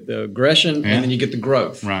the aggression, and then you get the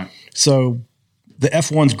growth. Right. So the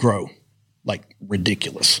F1s grow like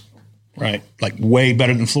ridiculous, right? Like way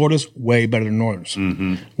better than Florida's, way better than Northern's.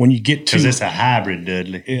 Mm-hmm. When you get to, because it's a hybrid,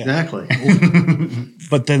 Dudley. Yeah. Exactly.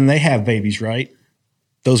 But then they have babies, right?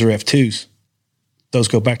 Those are F2s. Those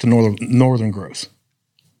go back to northern growth.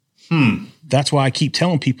 That's why I keep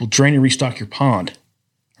telling people, drain and restock your pond,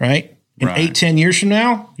 right? In 8-10 years from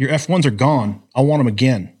now, your F1s are gone. I want them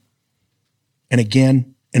again and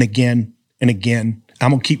again and again and again.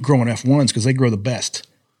 I'm going to keep growing F1s because they grow the best,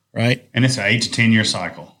 right? And it's an 8 to 10 year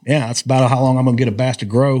cycle. Yeah, that's about how long I'm going to get a bass to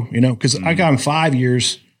grow, because I got them 5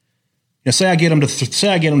 years. Say I get them to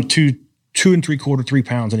 2 3/4, 3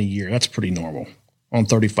 pounds in a year. That's pretty normal on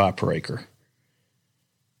 35 per acre.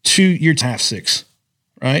 2 years, half 6,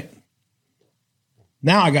 right?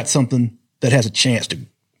 Now I got something that has a chance to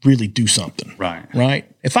really do something. Right.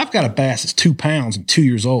 If I've got a bass that's 2 pounds and 2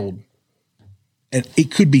 years old, and it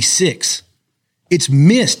could be 6, it's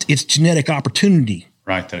missed its genetic opportunity.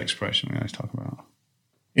 Right. That expression we always talk about.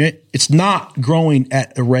 It's not growing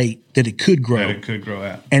at a rate that it could grow.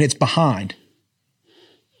 At. And it's behind.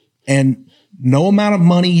 And no amount of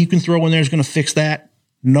money you can throw in there is going to fix that.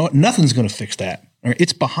 No, nothing's going to fix that.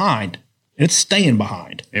 It's behind. And it's staying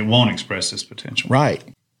behind. It won't express its potential. Right.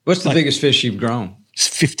 What's the biggest fish you've grown? It's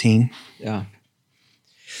 15. Yeah.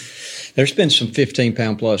 There's been some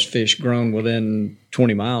 15-pound plus fish grown within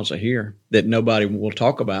 20 miles of here that nobody will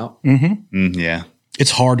talk about. Yeah.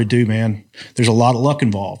 It's hard to do, man. There's a lot of luck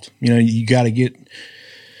involved. You got to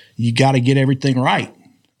get everything right.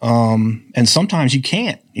 And sometimes you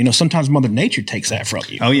can't. Sometimes Mother Nature takes that from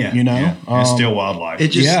you. Oh yeah. It's still wildlife. It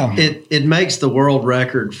just it makes the world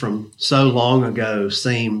record from so long ago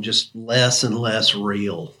seem just less and less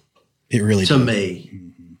real. It really to does. me.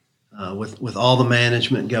 With all the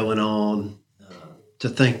management going on, to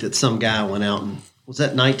think that some guy went out and was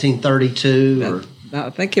that 1932 or I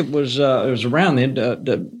think it was around then.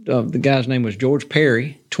 The guy's name was George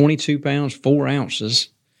Perry, 22 pounds 4 ounces,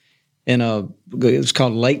 and it was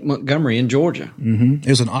called Lake Montgomery in Georgia. It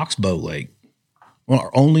was an oxbow lake, one of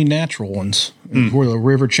our only natural ones, where the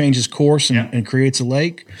river changes course and creates a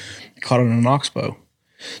lake. They caught it in an oxbow.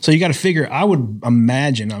 So you got to figure. I would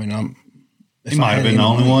imagine. He might have been the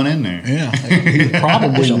only one in there. Yeah, he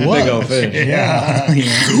probably was. Big old fish.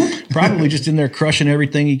 Yeah, probably just in there crushing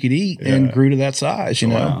everything he could eat and grew to that size.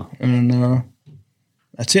 Wow. And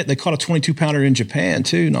that's it. They caught a 22-pounder in Japan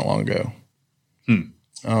too, not long ago.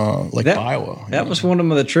 Lake Iowa. That was one of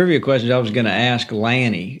the trivia questions I was going to ask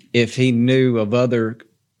Lanny if he knew of other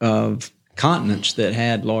continents that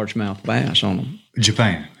had largemouth bass on them.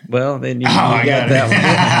 Japan. Well, then you got that one.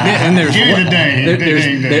 And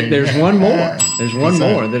there's one more. There's one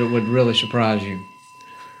more that it would really surprise you.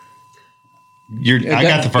 I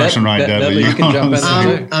got the first one right, Dudley. You can jump in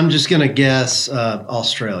there too. I'm just going to guess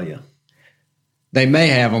Australia. They may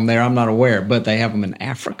have them there. I'm not aware, but they have them in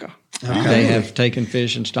Africa. Okay. They have taken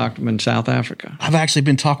fish and stocked them in South Africa. I've actually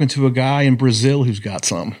been talking to a guy in Brazil who's got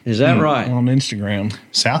some. Is that right? On Instagram.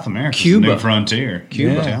 South America. Cuba. New frontier.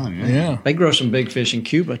 Cuba. Yeah. They grow some big fish in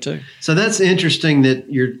Cuba too. So that's interesting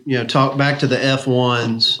that you're talk back to the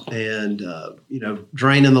F1s and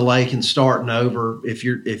draining the lake and starting over. If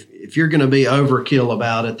you're going to be overkill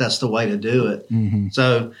about it, that's the way to do it.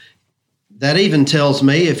 So that even tells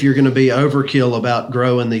me if you're going to be overkill about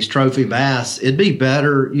growing these trophy bass, you'd be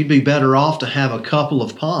better off to have a couple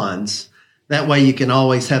of ponds. That way you can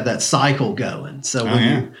always have that cycle going. So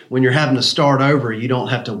when you're having to start over, you don't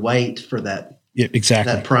have to wait for that. Yeah,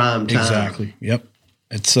 exactly. That prime time. Exactly. Yep.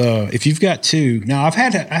 It's if you've got two. Now I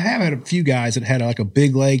have had a few guys that had like a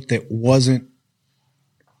big lake that wasn't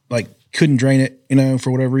couldn't drain it, for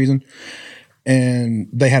whatever reason, and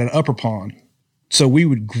they had an upper pond. So we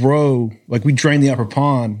would grow, we'd drain the upper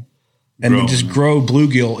pond and then just grow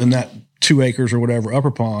bluegill in that 2 acres or whatever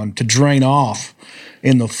upper pond to drain off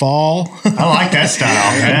in the fall. I like that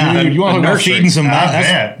style. Yeah. Dude, you want to go feeding some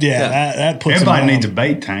that puts everybody needs a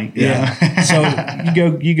bait tank. Yeah. So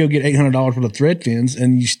you go get $800 for the thread fins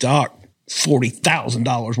and you stock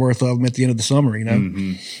 $40,000 worth of them at the end of the summer,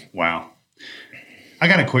 Wow. I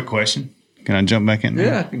got a quick question. Can I jump back in there?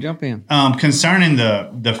 Yeah, I can jump in. Concerning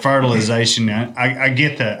the fertilization, I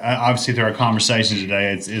get that. Obviously, through our conversation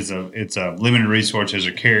today, it's a limited resource. There's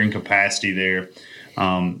a carrying capacity there,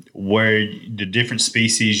 where the different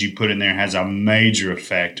species you put in there has a major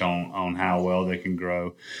effect on how well they can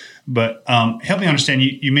grow. But help me understand.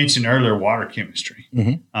 You mentioned earlier water chemistry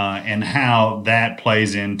and how that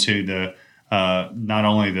plays into the not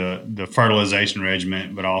only the fertilization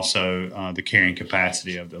regimen but also the carrying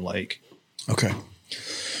capacity of the lake. Okay.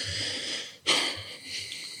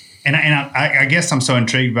 And I guess I'm so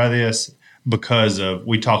intrigued by this because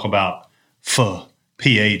we talk about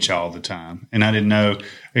pH all the time, and I didn't know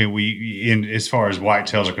as far as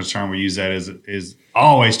whitetails are concerned, we use that as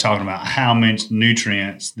always talking about how much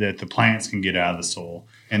nutrients that the plants can get out of the soil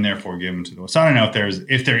and therefore give them to the. So I don't know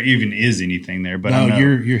if there even is anything there, but no,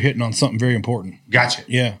 you're hitting on something very important. Gotcha.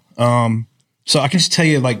 Yeah. So I can just tell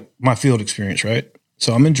you like my field experience, right?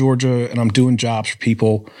 So I'm in Georgia and I'm doing jobs for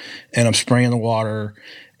people, and I'm spraying the water,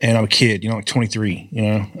 and I'm a kid, like 23,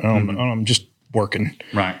 and I'm just working.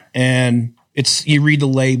 Right. And you read the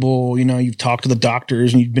label, you've talked to the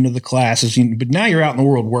doctors and you've been to the classes, but now you're out in the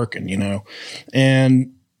world working,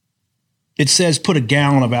 and it says put a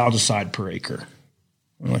gallon of algicide per acre.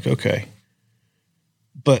 I'm like, okay.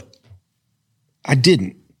 But I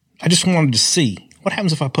didn't. I just wanted to see what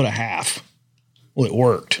happens if I put a half. Well, it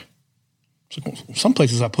worked. It's like, well, some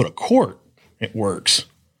places I put a quart, it works.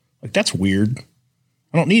 Like, that's weird.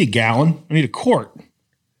 I don't need a gallon. I need a quart.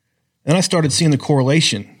 And I started seeing the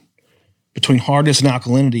correlation between hardness and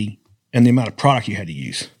alkalinity and the amount of product you had to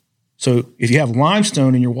use. So if you have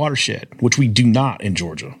limestone in your watershed, which we do not in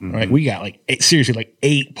Georgia, right? We got like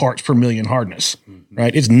 8 parts per million hardness,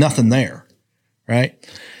 right? It's nothing there, right?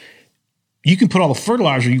 You can put all the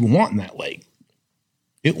fertilizer you want in that lake.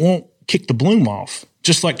 It won't kick the bloom off,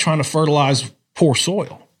 just like trying to fertilize poor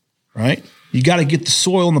soil, right? You got to get the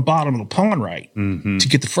soil in the bottom of the pond right to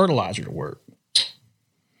get the fertilizer to work.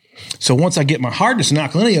 So once I get my hardness and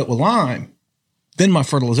alkalinity up with lime, then my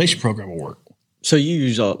fertilization program will work. So you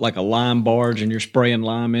use like a lime barge and you're spraying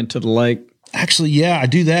lime into the lake? Actually, yeah, I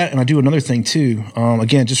do that. And I do another thing too.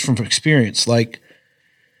 Again, just from experience, like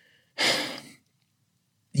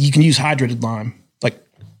you can use hydrated lime. Like,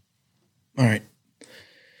 all right.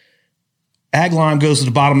 Ag lime goes to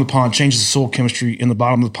the bottom of the pond, changes the soil chemistry in the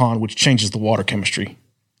bottom of the pond, which changes the water chemistry.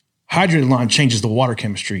 Hydrated lime changes the water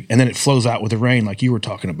chemistry, and then it flows out with the rain like you were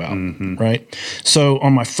talking about, right? So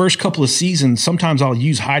on my first couple of seasons, sometimes I'll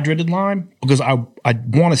use hydrated lime because I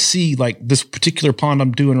want to see, like this particular pond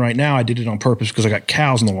I'm doing right now, I did it on purpose because I got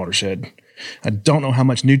cows in the watershed. I don't know how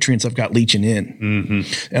much nutrients I've got leaching in.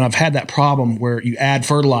 And I've had that problem where you add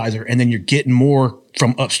fertilizer and then you're getting more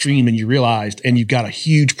from upstream than you realized, and you've got a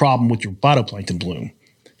huge problem with your phytoplankton bloom.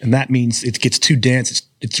 And that means it gets too dense.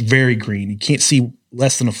 It's very green. You can't see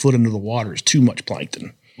less than a foot into the water. It's too much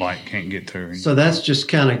plankton. Light can't get through. So that's just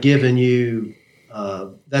kind of giving you,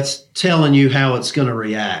 that's telling you how it's going to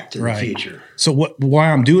react in the future. So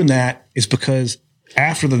why I'm doing that is because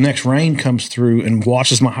after the next rain comes through and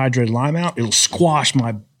washes my hydrated lime out, it'll squash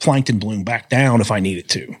my plankton bloom back down if I need it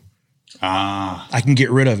to. I can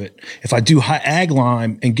get rid of it. If I do high ag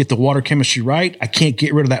lime and get the water chemistry right, I can't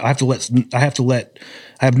get rid of that.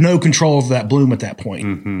 I have no control over that bloom at that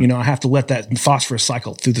point. I have to let that phosphorus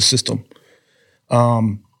cycle through the system.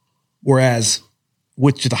 Whereas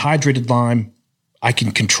with the hydrated lime, I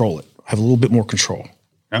can control it. I have a little bit more control.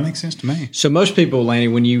 That makes sense to me. So most people, Lanny,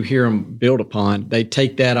 when you hear them build a pond, they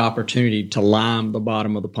take that opportunity to lime the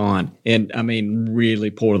bottom of the pond and,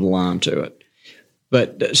 really pour the lime to it.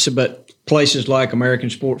 But places like American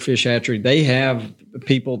Sport Fish Hatchery, they have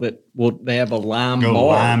people that they have a lime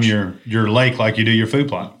barge. Lime your lake like you do your food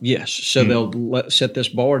plot. Yes. So they'll set this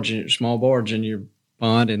small barge in your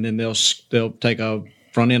pond, and then they'll take a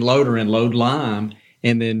front end loader and load lime,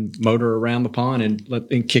 and then motor around the pond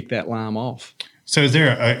and kick that lime off. So is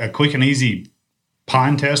there a quick and easy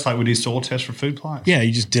pond test like we do soil tests for food plots? Yeah,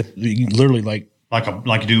 you just dip. You literally like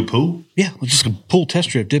you do a pool? Yeah, just a pool test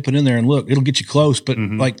strip. Dip it in there and look. It'll get you close. But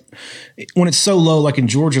like when it's so low, like in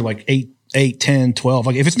Georgia, like 8, 10, 12.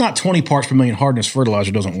 Like if it's not 20 parts per million hardness,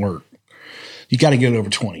 fertilizer doesn't work. You got to get it over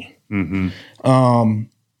 20.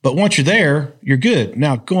 But once you're there, you're good.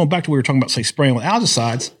 Now, going back to what we were talking about, say spraying with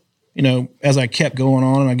algicides, as I kept going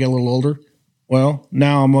on and I get a little older, well,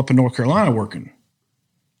 now I'm up in North Carolina working.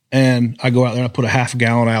 And I go out there and I put a half a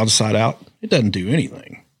gallon of algicide out. It doesn't do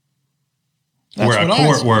anything. That's where a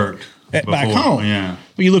quart worked back home. Yeah.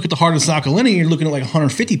 But you look at the hardness and alkalinity, you're looking at like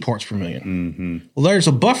 150 parts per million. Well, there's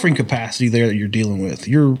a buffering capacity there that you're dealing with.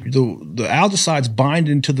 The algicides bind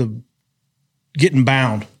into the getting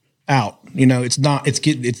bound out.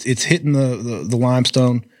 It's hitting the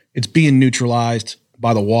limestone. It's being neutralized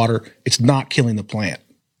by the water. It's not killing the plant.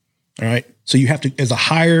 All right. So you have to, as the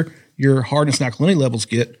higher your hardness and alkalinity levels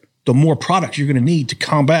get, the more product you're going to need to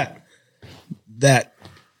combat that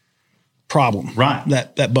problem, right?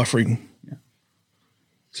 That buffering.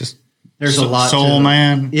 Just there's a lot. Soul,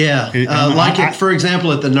 man. Yeah, for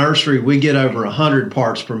example, at the nursery, we get over 100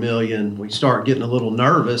 parts per million. We start getting a little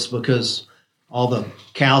nervous because all the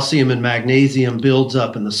calcium and magnesium builds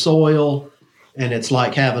up in the soil, and it's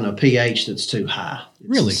like having a pH that's too high. It's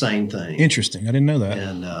Really? the same thing. Interesting. I didn't know that.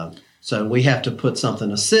 And so we have to put something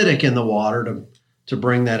acidic in the water to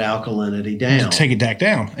bring that alkalinity down. To take it back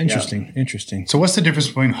down. Interesting. Interesting. So what's the difference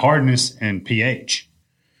between hardness and pH?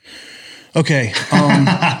 Okay.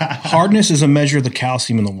 Hardness is a measure of the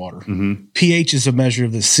calcium in the water. pH is a measure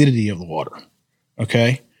of the acidity of the water.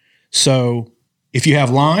 Okay. So if you have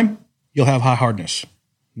lime, you'll have high hardness.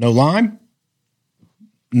 No lime,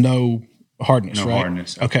 no hardness, No right?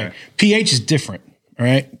 hardness. Okay. pH is different. All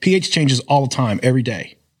right. pH changes all the time, every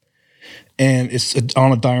day. And it's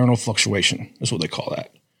on a diurnal fluctuation. That's what they call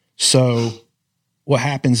that. So what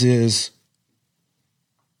happens is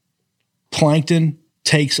plankton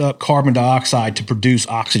takes up carbon dioxide to produce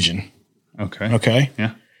oxygen. Okay. Okay.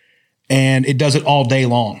 Yeah. And it does it all day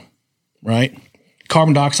long, right?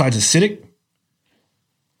 Carbon dioxide is acidic,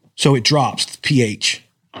 so it drops the pH,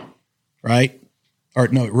 right? Or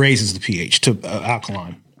no, it raises the pH to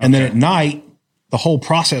alkaline. And then at night, the whole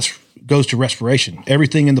process goes to respiration.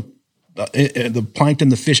 Everything in the plankton,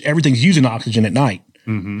 the fish, everything's using oxygen at night.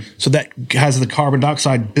 So that has the carbon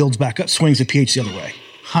dioxide builds back up, swings the pH the other way.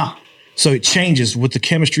 Huh. So it changes with the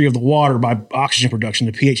chemistry of the water by oxygen production.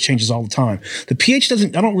 The pH changes all the time. The pH I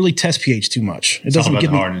don't really test pH too much. It doesn't all about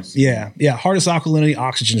give the me hardness. Yeah. Hardness, alkalinity,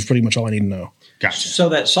 oxygen is pretty much all I need to know. Gotcha. So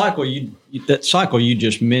that cycle you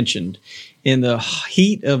just mentioned, in the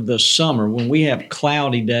heat of the summer, when we have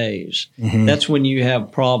cloudy days, that's when you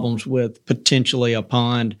have problems with potentially a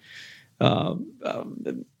pond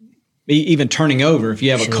even turning over. If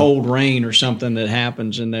you have a cold rain or something that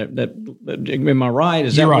happens, and that am I right?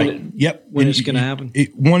 Is You're that right. Yep. when it's going to happen?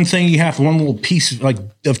 One little piece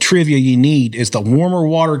of trivia you need is the warmer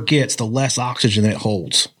water gets, the less oxygen it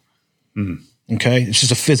holds. Okay? It's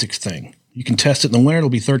just a physics thing. You can test it in the winter, it'll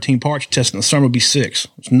be 13 parts. You test it in the summer, it'll be 6.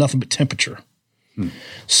 It's nothing but temperature.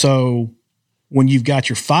 So when you've got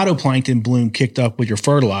your phytoplankton bloom kicked up with your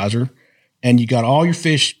fertilizer, and you got all your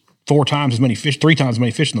fish, 3 times as many fish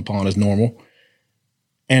in the pond as normal,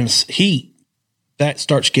 and it's heat, that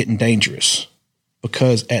starts getting dangerous,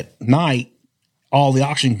 because at night, all the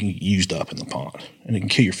oxygen can get used up in the pond, and it can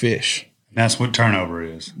kill your fish. That's what turnover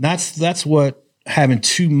is. That's what having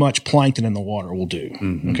too much plankton in the water will do.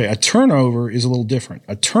 Okay, a turnover is a little different.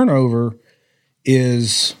 A turnover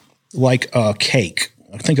is like a cake.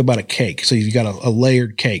 Think about a cake. So you've got a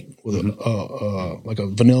layered cake with like a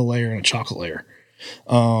vanilla layer and a chocolate layer.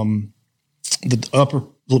 The upper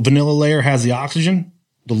vanilla layer has the oxygen.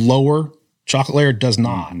 The lower chocolate layer does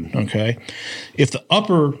not. Okay, if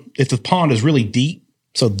the pond is really deep,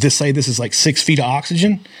 so this is like 6 feet of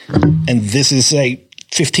oxygen, and this is say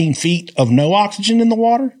 15 feet of no oxygen in the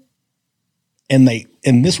water, and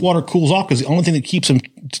this water cools off because the only thing that keeps them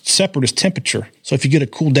separate is temperature. So if you get a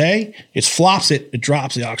cool day, it flops it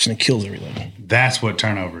drops the oxygen and kills everything. That's what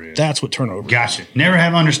turnover is. That's what turnover is. Gotcha. Never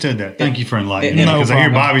have understood that. Thank you for enlightening me, No because I hear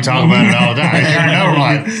problem. Bobby talk about it all the time. Turnover,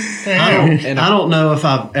 like, I don't know if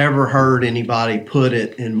I've ever heard anybody put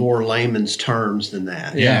it in more layman's terms than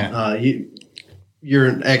that. Yeah. You're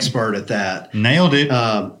an expert at that. nailed it.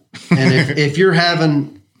 And if you're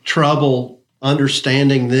having trouble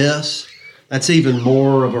understanding this, that's even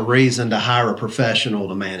more of a reason to hire a professional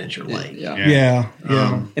to manage your lake. Yeah.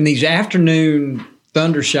 And these afternoon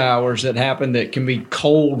thunder showers that happen that can be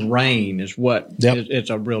cold rain is what it's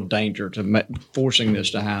a real danger to forcing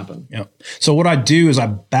this to happen. Yeah. So what I do is I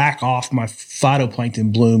back off my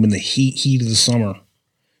phytoplankton bloom in the heat of the summer.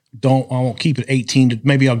 I won't keep it 18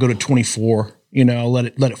 maybe I'll go to 24. I'll let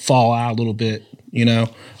it fall out a little bit. I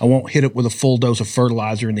won't hit it with a full dose of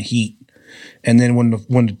fertilizer in the heat. And then when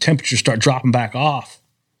the temperatures start dropping back off,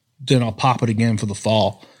 then I'll pop it again for the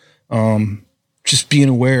fall. Just being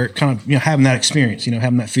aware, kind of, having that experience,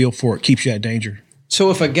 having that feel for it keeps you out of danger. So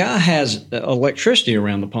if a guy has electricity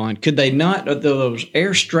around the pond, could they not, those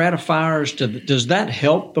air stratifiers, does that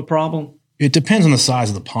help the problem? It depends on the size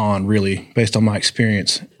of the pond, really, based on my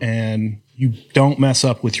experience. And you don't mess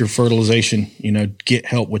up with your fertilization, get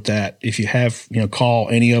help with that. If you have, call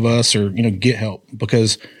any of us or, get help,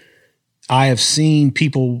 because I have seen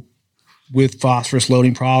people with phosphorus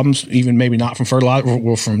loading problems, even maybe not from fertilizer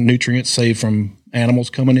or from nutrients, say from animals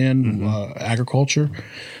coming in, agriculture.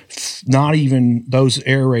 Not even those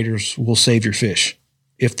aerators will save your fish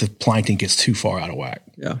if the plankton gets too far out of whack.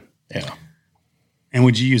 Yeah. And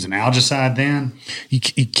would you use an algicide then? You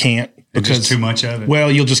can't, because just too much of it. Well,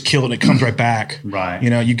 you'll just kill it and it comes right back. Right.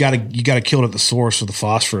 You got to kill it at the source of the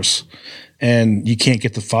phosphorus, and you can't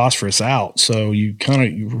get the phosphorus out. So you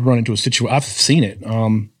run into a situation. I've seen it.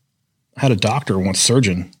 I had a doctor once,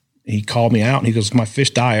 surgeon. He called me out and he goes, "My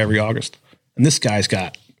fish die every August," and this guy's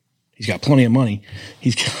got He's got plenty of money.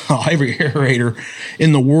 He's got every aerator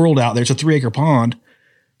in the world out there. It's a 3-acre pond.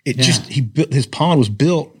 His pond was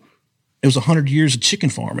built. It was 100 years of chicken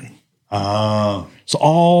farming. Oh, so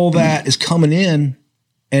all that is coming in,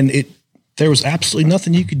 and there was absolutely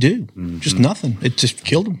nothing you could do. Just nothing. It just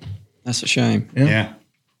killed him. That's a shame. Yeah.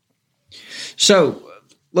 So,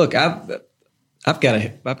 look, I've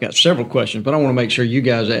got several questions, but I want to make sure you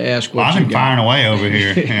guys ask what I've been firing away over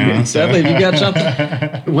here. Dudley, you got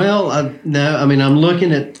something? Well, no. I mean, I'm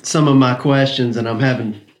looking at some of my questions, and I'm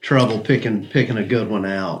having trouble picking a good one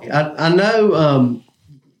out. I know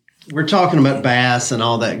we're talking about bass and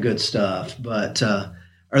all that good stuff, but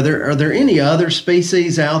are there any other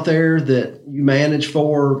species out there that you manage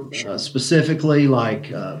for specifically?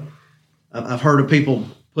 Like I've heard of people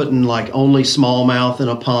putting like only smallmouth in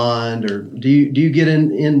a pond, or do you get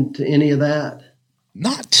into any of that?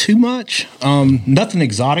 Not too much. Nothing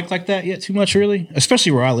exotic like that yet. Too much, really.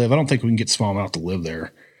 Especially where I live, I don't think we can get smallmouth to live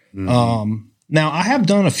there. Now I have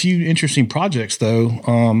done a few interesting projects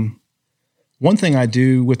though. One thing I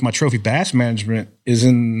do with my trophy bass management is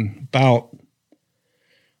in about,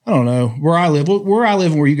 I don't know, where I live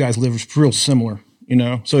and where you guys live is real similar,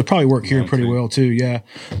 so it probably work here pretty well too. Yeah.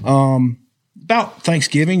 About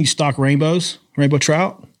Thanksgiving, you stock rainbow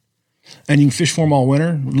trout, and you can fish for them all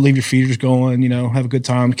winter, leave your feeders going, have a good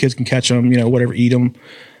time. The kids can catch them, whatever, eat them.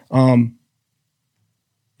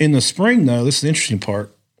 In the spring though, this is the interesting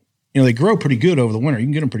part. They grow pretty good over the winter. You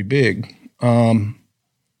can get them pretty big.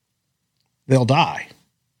 They'll die.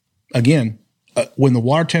 Again, when the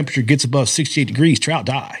water temperature gets above 68 degrees, trout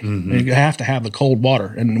die. And you have to have the cold water.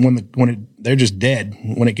 And they're just dead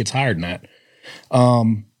when it gets higher than that.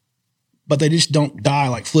 But they just don't die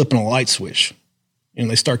like flipping a light switch.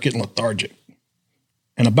 They start getting lethargic.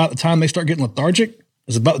 And about the time they start getting lethargic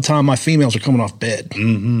is about the time my females are coming off bed.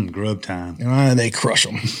 Grub time. And they crush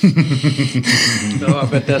them. I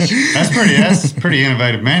bet that's pretty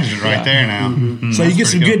innovative management right there now. So you get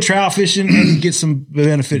some good trout fishing and you get some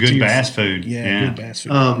benefit good to your bass food. Good bass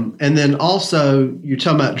food. And then also you're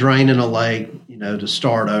talking about draining a lake, to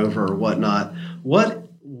start over or whatnot.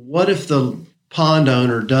 What if the pond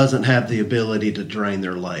owner doesn't have the ability to drain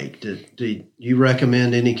their lake? Do you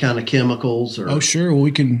recommend any kind of chemicals? Or? Oh, sure. Well,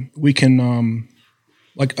 we can.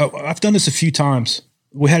 I've done this a few times.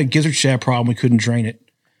 We had a gizzard shad problem. We couldn't drain it.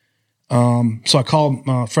 So I called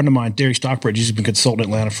a friend of mine, Derry Stockbridge. He's been consulting in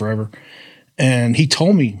Atlanta forever. And he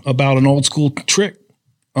told me about an old school trick.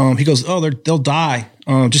 He goes, they'll die.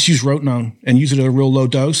 Just use rotenone and use it at a real low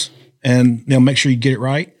dose. And they'll make sure you get it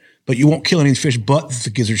right. But you won't kill any fish but the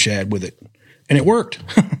gizzard shad with it. And it worked.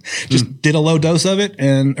 Just did a low dose of it.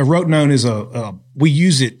 And a rotenone is we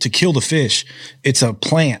use it to kill the fish. It's a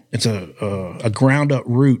plant. It's a ground up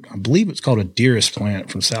root. I believe it's called a Dearest plant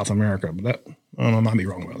from South America. But I don't know, I might be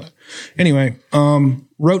wrong about that. Anyway,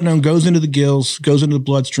 rotenone goes into the gills, goes into the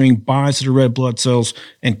bloodstream, binds to the red blood cells,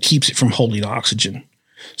 and keeps it from holding oxygen.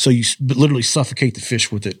 So you literally suffocate the fish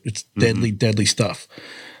with it. It's deadly, deadly stuff.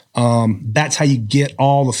 That's how you get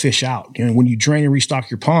all the fish out. When you drain and restock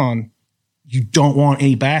your pond, you don't want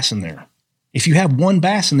any bass in there. If you have one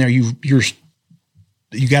bass in there, you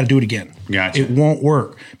got to do it again. Gotcha. It won't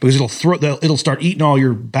work because it'll start eating all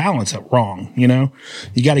your balance up wrong. You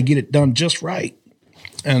got to get it done just right,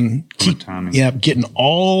 and getting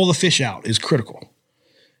all the fish out is critical.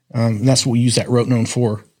 And that's what we use that rotenone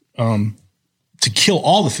for, to kill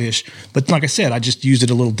all the fish. But like I said, I just used it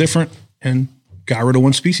a little different and got rid of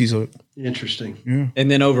one species of it. Interesting. Yeah.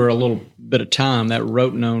 And then over a little bit of time, that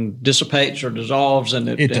rotenone dissipates or dissolves, and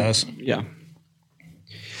it does. Yeah.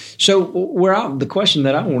 So the question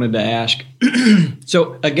that I wanted to ask,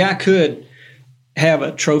 so a guy could have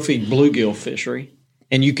a trophy bluegill fishery,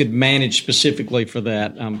 and you could manage specifically for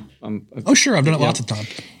that. Oh, sure. I've done it lots of times.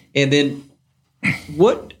 And then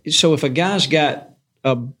so if a guy's got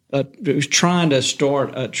who's trying to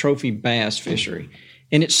start a trophy bass fishery,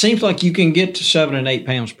 and it seems like you can get to 7 and 8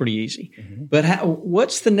 pounds pretty easy. But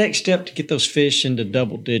what's the next step to get those fish into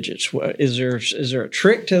double digits? Is there a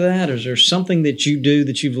trick to that? Or is there something that you do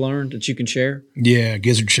that you've learned that you can share? Yeah,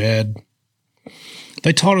 gizzard shad.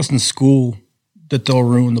 They taught us in school that they'll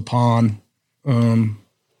ruin the pond.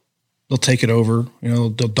 They'll take it over. They'll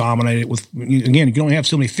dominate it with. Again, you can only have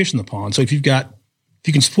so many fish in the pond. So if you can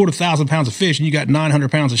support 1,000 pounds of fish and you got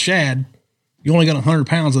 900 pounds of shad, you only got 100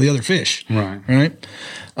 pounds of the other fish. Right.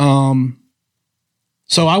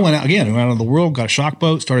 So I went out of the world, got a shock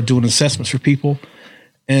boat, started doing assessments for people.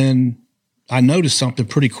 And I noticed something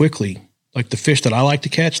pretty quickly. Like the fish that I like to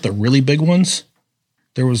catch, the really big ones,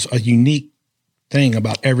 there was a unique thing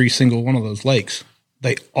about every single one of those lakes.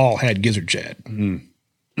 They all had gizzard shad.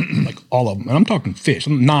 like all of them. And I'm talking fish,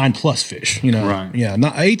 9+ fish, you know. Right. Yeah,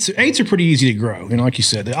 not eights are pretty easy to grow. You know, like you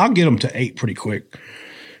said, I'll get them to 8 pretty quick.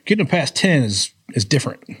 Getting them past 10 is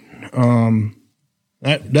different.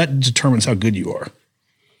 That determines how good you are.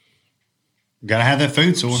 Got to have that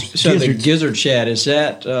food source. So the gizzard shad, is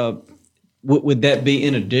that would that be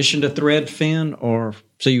in addition to thread fin, or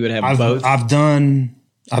so you would have both? I've done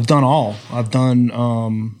all. I've done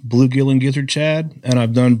bluegill and gizzard shad, and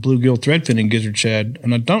I've done bluegill threadfin and gizzard shad,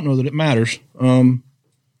 and I don't know that it matters.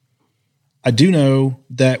 I do know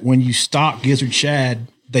that when you stock gizzard shad,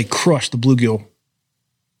 they crush the bluegill.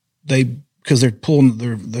 Because they're pulling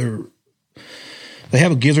they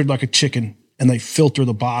have a gizzard like a chicken, and they filter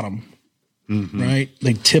the bottom. Mm-hmm. Right?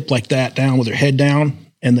 They tip like that down with their head down,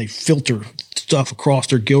 and they filter stuff across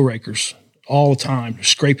their gill rakers all the time,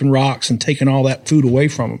 scraping rocks and taking all that food away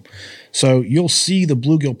from them. So you'll see the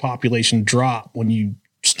bluegill population drop when you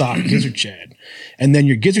stock gizzard shad. And then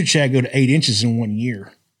your gizzard shad go to 8 inches in 1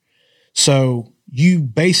 year. So you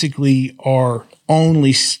basically are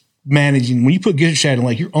only managing, when you put gizzard shad in the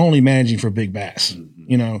lake, you're only managing for big bass.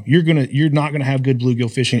 You know, you're not gonna have good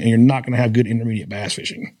bluegill fishing, and you're not gonna have good intermediate bass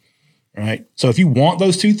fishing. Right. So if you want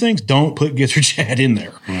those two things, don't put gizzard shad in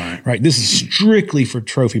there. Right. This is strictly for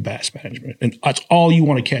trophy bass management. And that's all you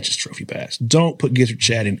want to catch is trophy bass. Don't put gizzard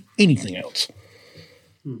shad in anything else.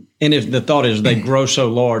 And if the thought is they grow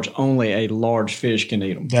so large, only a large fish can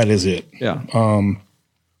eat them. That is it. Yeah.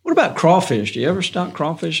 What about crawfish? Do you ever stock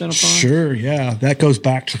crawfish in a pond? Sure. Yeah. That goes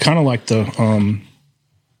back to kind of like the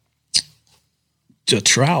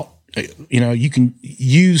trout. You know, you can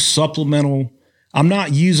use supplemental. I'm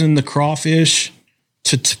not using the crawfish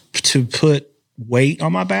to put weight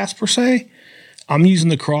on my bass per se. I'm using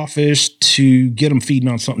the crawfish to get them feeding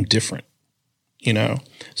on something different, you know?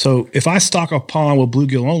 So if I stock a pond with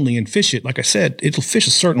bluegill only and fish it, like I said, it'll fish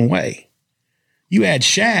a certain way. You add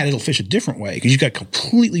shad, it'll fish a different way because you've got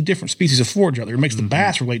completely different species of forage out there. It makes the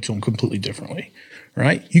bass relate to them completely differently,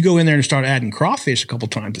 right? You go in there and start adding crawfish a couple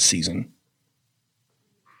times a season.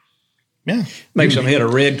 Yeah. Makes them hit a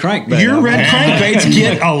red crankbait. Your red crankbaits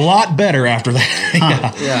get a lot better after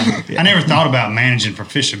that. Yeah. I never thought about managing for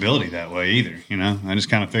fishability that way either. You know, I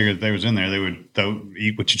just kind of figured if they was in there, they would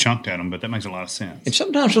eat what you chunked at them, but that makes a lot of sense. And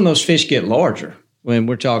sometimes when those fish get larger, when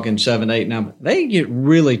we're talking 7, 8, 9, they get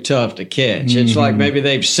really tough to catch. Mm-hmm. It's like maybe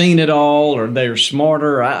they've seen it all or they're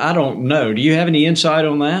smarter. I don't know. Do you have any insight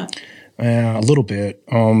on that? Yeah, a little bit.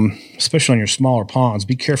 Especially on your smaller ponds,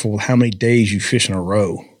 be careful with how many days you fish in a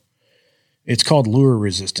row. It's called lure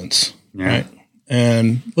resistance, right?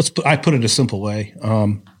 And I put it a simple way.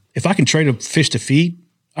 If I can train a fish to feed,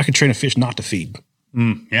 I can train a fish not to feed.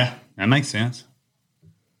 Yeah, that makes sense.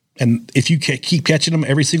 And if you keep catching them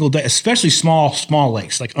every single day, especially small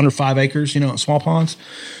lakes, like under 5 acres, you know, small ponds,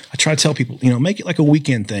 I try to tell people, you know, make it like a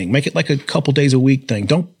weekend thing. Make it like a couple days a week thing.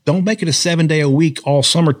 Don't make it a 7 day a week all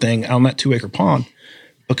summer thing on that 2 acre pond.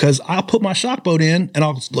 Because I'll put my shock boat in and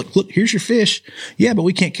I'll look, here's your fish. Yeah, but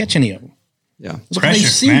we can't catch any of them. Yeah,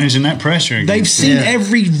 pressure, managing that pressure. Again. They've seen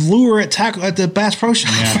every lure at the Bass Pro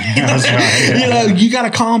Shop. Yeah, that's right. You know, you got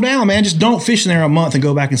to calm down, man. Just don't fish in there a month and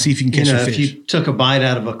go back and see if you can catch a fish. If you took a bite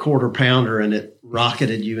out of a 1/4 pounder and it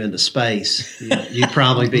rocketed you into space, you'd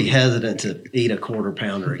probably be hesitant to eat a 1/4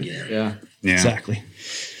 pounder again. Yeah, exactly.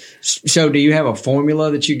 So, do you have a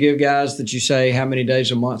formula that you give guys that you say how many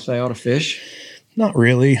days a month they ought to fish? Not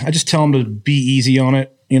really. I just tell them to be easy on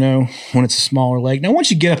it. You know, when it's a smaller lake. Now, once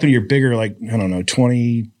you get up into your bigger, like, I don't know,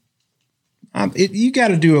 20, you got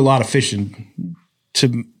to do a lot of fishing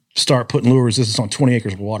to start putting lure resistance on 20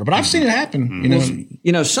 acres of water. But I've seen it happen, you know.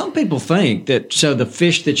 You know, some people think that, so the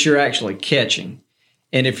fish that you're actually catching,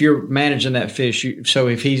 and if you're managing that fish, so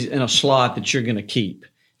if he's in a slot that you're going to keep,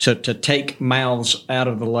 to take mouths out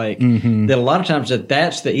of the lake, that a lot of times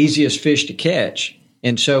that's the easiest fish to catch.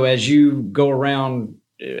 And so as you go around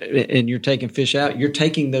and you're taking fish out, you're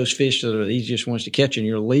taking those fish that are the easiest ones to catch, and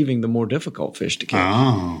you're leaving the more difficult fish to catch.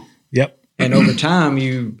 Oh. Yep. And over time,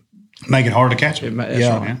 you make it hard to catch them.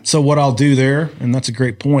 Yeah. Right. So what I'll do there, and that's a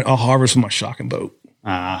great point, I'll harvest with my shocking boat.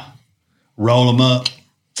 Roll them up.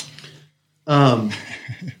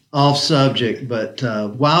 Off subject, but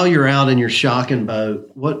while you're out in your shocking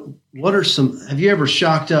boat, what are some? Have you ever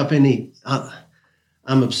shocked up any?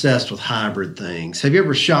 I'm obsessed with hybrid things. Have you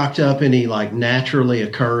ever shocked up any like naturally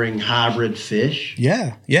occurring hybrid fish?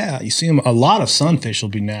 Yeah. You see them. A lot of sunfish will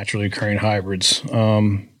be naturally occurring hybrids.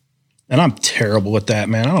 And I'm terrible at that,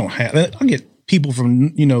 man. I get people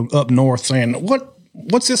from, you know, up north saying,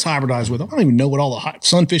 what's this hybridized with? I don't even know what all the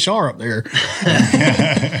sunfish are up there.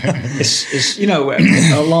 It's, you know,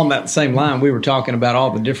 along that same line, we were talking about all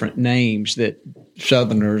the different names that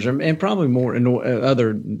Southerners and probably more in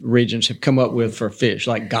other regions have come up with for fish,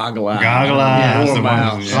 like goggle eye. Goggle eyes, the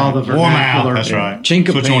warmouth. ones, All the warmouth. vernacular. That's right.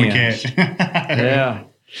 Chinka That's what you want to pins. catch. Yeah.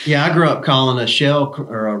 Yeah, I grew up calling a shell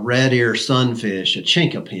or a red ear sunfish a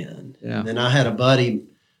chinkapin. Yeah. And then I had a buddy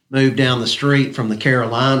move down the street from the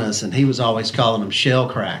Carolinas, and he was always calling them shell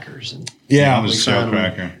crackers. And Yeah, I was a shell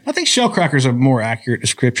cracker. I think shell crackers are a more accurate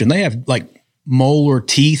description. They have like molar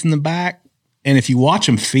teeth in the back, and if you watch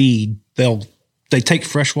them feed, they take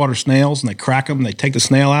freshwater snails and they crack them. And they take the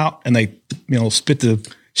snail out and they spit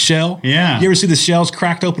the shell. Yeah. You ever see the shells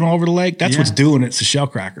cracked open all over the lake? That's what's doing it. It's the shell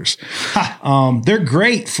crackers. They're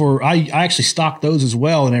great for. I actually stock those as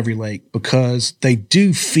well in every lake because they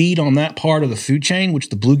do feed on that part of the food chain, which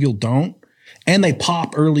the bluegill don't, and they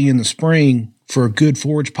pop early in the spring for a good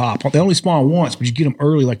forage pop. They only spawn once, but you get them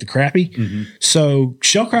early like the crappie. Mm-hmm. So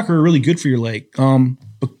shell cracker are really good for your lake.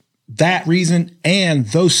 But that reason, and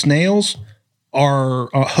those snails are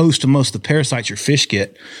a host of most of the parasites your fish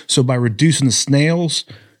get. So by reducing the snails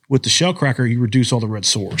with the shell cracker, you reduce all the red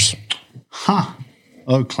sores. Huh.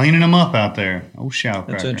 Oh, cleaning them up out there. Oh, shell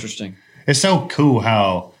cracker. That's interesting. It's so cool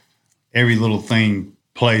how every little thing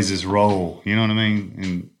plays its role. You know what I mean?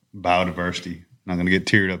 In biodiversity. Not going to get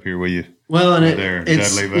teared up here, will you? Well, and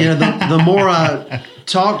it's the more I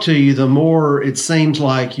talk to you, the more it seems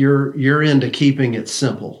like you're into keeping it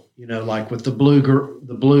simple. Like with the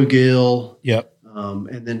bluegill. Yep.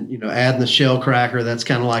 And then adding the shell cracker, that's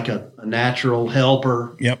kind of like a natural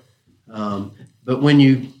helper. Yep. But when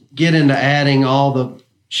you get into adding all the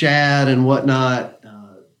shad and whatnot,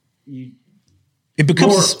 it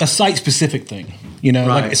becomes a site specific thing. Right.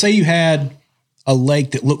 Like say you had a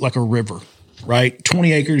lake that looked like a river. Right,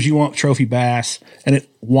 20 acres, you want trophy bass, and it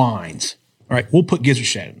winds. All right, we'll put gizzard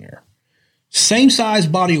shad in there. Same size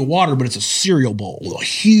body of water, but it's a cereal bowl with a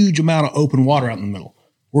huge amount of open water out in the middle.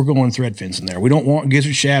 We're going thread fins in there. We don't want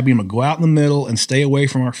gizzard shad being able to go out in the middle and stay away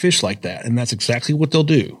from our fish like that, and that's exactly what they'll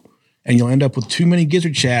do. And you'll end up with too many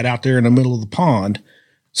gizzard shad out there in the middle of the pond.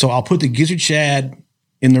 So I'll put the gizzard shad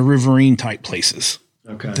in the riverine type places,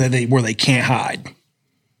 where they can't hide.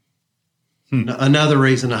 Another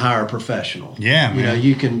reason to hire a professional. Yeah, man.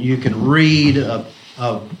 You can read a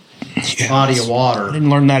body of water. I didn't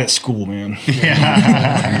learn that at school, man.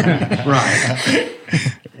 Right.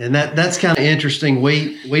 And that's kind of interesting.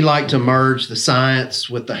 We like to merge the science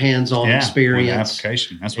with the hands-on experience.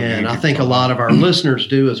 Application. That's what. And I think a lot of our listeners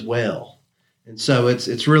do as well. And so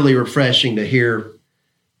it's really refreshing to hear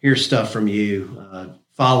stuff from you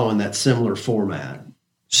following that similar format.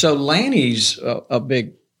 So Lanny's a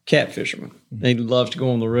big cat fisherman. He loves to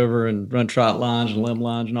go on the river and run trot lines and limb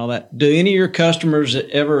lines and all that. Do any of your customers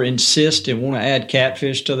ever insist and want to add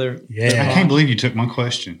catfish to their? Yeah, I can't believe you took my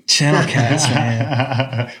question. Channel cats,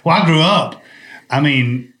 man. Well, I grew up. I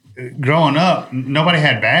mean, growing up, nobody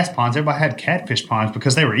had bass ponds. Everybody had catfish ponds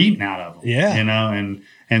because they were eating out of them. Yeah,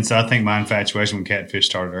 and so I think my infatuation with catfish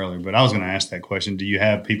started earlier. But I was going to ask that question: do you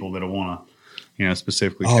have people that want to,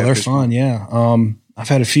 specifically? Oh, they're fun. Yeah, I've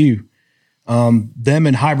had a few. Them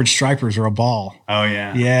and hybrid stripers are a ball. Oh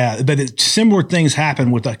yeah. Yeah. But similar things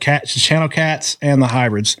happen with the channel cats and the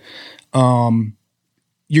hybrids.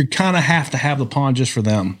 You kind of have to have the pond just for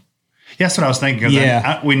them. Yeah, that's what I was thinking.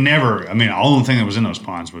 Yeah. The only thing that was in those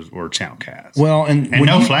ponds were channel cats. Well, and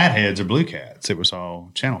no flatheads or blue cats. It was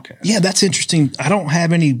all channel cats. Yeah, that's interesting. I don't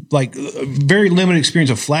have any very limited experience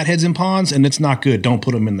of flatheads in ponds, and it's not good. Don't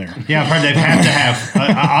put them in there. Yeah, I've heard they have to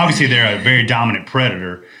have, obviously they're a very dominant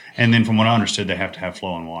predator. And then from what I understood, they have to have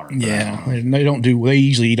flowing water. Yeah, they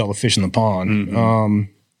usually eat all the fish in the pond.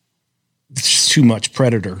 Mm-hmm. It's just too much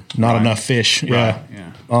predator, not enough fish. Right.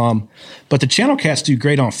 Yeah. But the channel cats do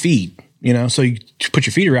great on feed, so you put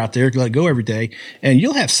your feeder out there, let it go every day, and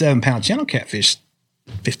you'll have 7-pound channel catfish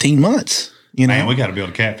 15 months. Man, we got to build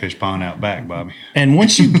a catfish pond out back, Bobby. And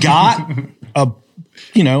once you got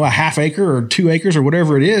a half acre or 2 acres or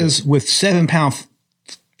whatever it is with 7-pound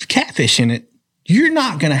catfish in it, you're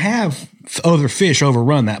not going to have other fish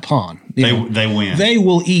overrun that pond. They win. They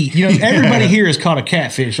will eat. Everybody here has caught a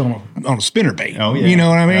catfish on a spinnerbait. Oh, yeah. You know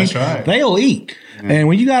what I mean? That's right. They'll eat. Yeah. And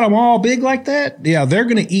when you got them all big like that, they're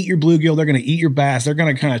going to eat your bluegill. They're going to eat your bass. They're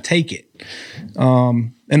going to kind of take it.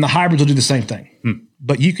 And the hybrids will do the same thing.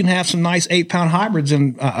 But you can have some nice 8-pound hybrids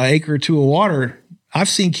in an acre or two of water. I've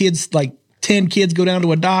seen kids, like 10 kids, go down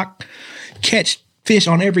to a dock, catch fish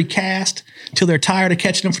on every cast till they're tired of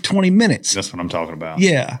catching them for 20 minutes. That's what I'm talking about.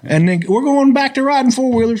 Yeah. And then we're going back to riding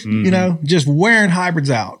 4-wheelers, just wearing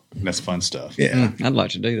hybrids out. That's fun stuff. Yeah. I'd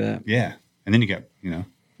like to do that. Yeah. And then you got,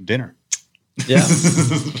 dinner. Yeah.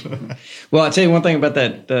 Well, I'll tell you one thing about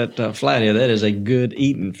that flathead. That is a good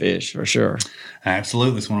eating fish for sure.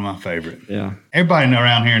 Absolutely. It's one of my favorite. Yeah. Everybody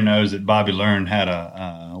around here knows that Bobby Learn had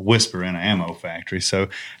a whisper in an ammo factory. So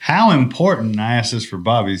how important, I ask this for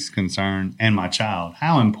Bobby's concern and my child,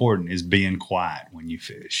 how important is being quiet when you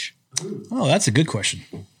fish? Oh, that's a good question.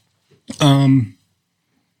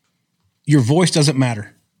 Your voice doesn't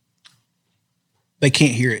matter. They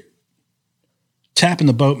can't hear it. Tapping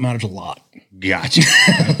the boat matters a lot. Gotcha.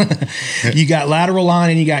 You got lateral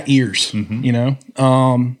line and you got ears, you know.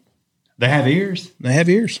 They have ears? They have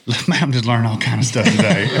ears. I'm just learning all kind of stuff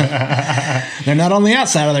today. They're not on the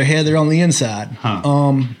outside of their head. They're on the inside. Huh.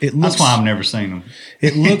 That's why I've never seen them.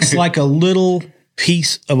 It looks like a little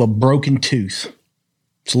piece of a broken tooth.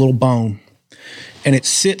 It's a little bone. And it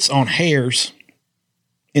sits on hairs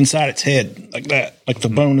inside its head like that. Like the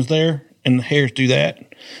bone is there and the hairs do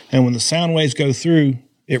that. And when the sound waves go through,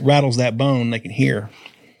 it rattles that bone. They can hear.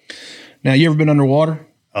 Now, you ever been underwater?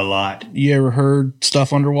 A lot. You ever heard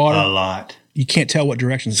stuff underwater? A lot. You can't tell what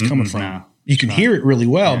direction it's coming from. No. You can hear it really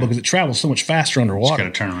well because it travels so much faster underwater.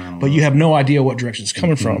 Just got to turn around. But you have no idea what direction it's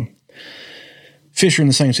coming from. Fish are in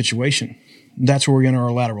the same situation. That's where we enter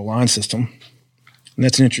our lateral line system. And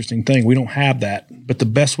that's an interesting thing. We don't have that. But the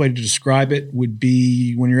best way to describe it would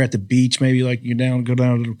be when you're at the beach, maybe like go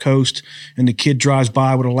down to the coast, and the kid drives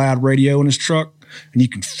by with a loud radio in his truck, and you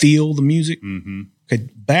can feel the music. Mm-hmm. Okay,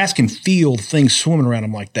 bass can feel things swimming around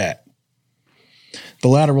them like that. The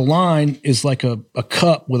lateral line is like a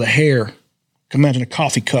cup with a hair. Imagine a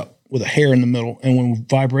coffee cup with a hair in the middle. And when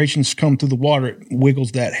vibrations come through the water, it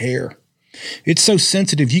wiggles that hair. It's so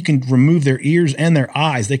sensitive, you can remove their ears and their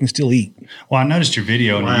eyes. They can still eat. Well, I noticed your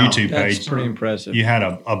video on your YouTube page. That's pretty impressive. You had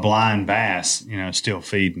a blind bass, still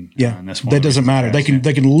feeding. Yeah, and that's that doesn't matter. They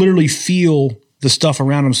can literally feel the stuff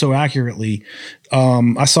around them so accurately.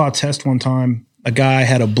 I saw a test one time. A guy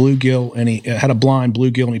had a bluegill, and he had a blind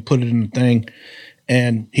bluegill, and he put it in the thing,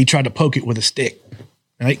 and he tried to poke it with a stick.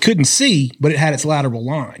 Now, it couldn't see, but it had its lateral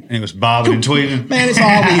line. And it was bobbing and tweeting. Man, it's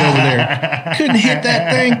Ollie over there. Couldn't hit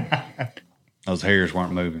that thing. Those hairs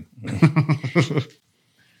weren't moving.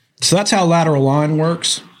 So that's how lateral line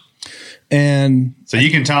works. And so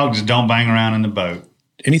you can talk, just don't bang around in the boat.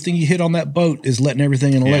 Anything you hit on that boat is letting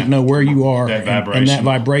everything in the lake know where you are. That vibration. And that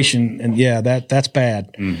vibration. And that's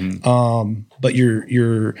bad. Mm-hmm. But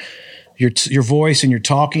your voice and your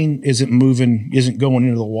talking isn't going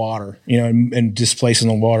into the water, and displacing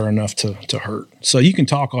the water enough to hurt. So you can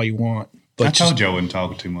talk all you want. But I told you I wouldn't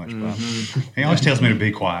talk too much, Bob. He always tells me to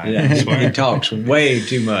be quiet. Yeah, he talks way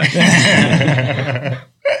too much.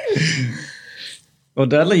 Well,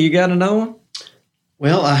 Dudley, you got another one?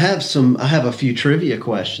 Well, I have a few trivia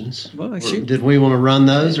questions. Well, did we want to run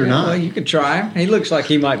those or not? Well, you could try. He looks like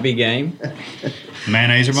he might be game.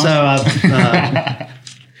 Mayonnaise or So I've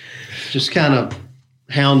just kind of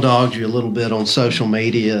hound dogged you a little bit on social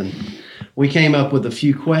media, and we came up with a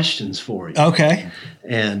few questions for you. Okay.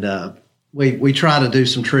 And we try to do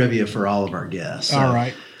some trivia for all of our guests. So all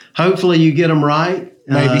right. Hopefully you get them right.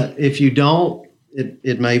 Maybe. If you don't,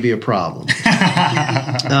 it may be a problem.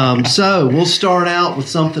 So we'll start out with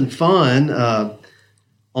something fun.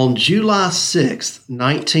 On July 6th,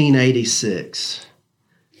 1986.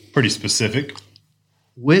 Pretty specific.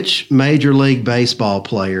 Which Major League Baseball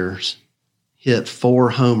players hit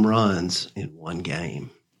 4 home runs in one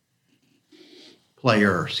game?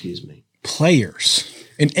 Players.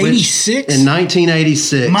 In 86? In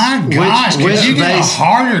 1986. My gosh, could you get a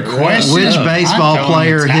harder question? Which baseball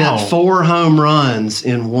player hit 4 home runs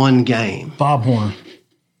in one game? Bob Horner.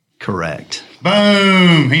 Correct.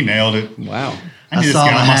 Boom. He nailed it. Wow. I need this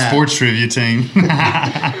guy on my sports trivia team.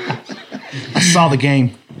 I saw the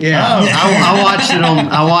game. Yeah, I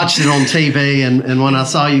watched it on TV, and when I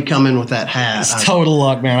saw you come in with that hat, it's total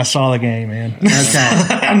luck, man. I saw the game, man.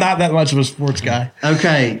 Okay, I'm not that much of a sports guy.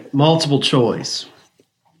 Okay, multiple choice.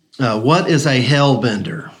 What is a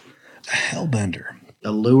hellbender? A hellbender.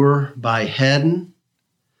 A lure by Hedden,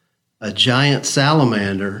 a giant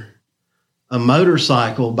salamander, a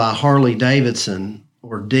motorcycle by Harley Davidson,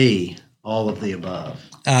 or D, all of the above.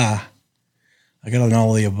 I got an all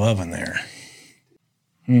of the above in there.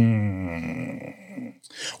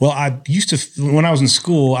 Well, I used to, when I was in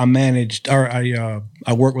school, I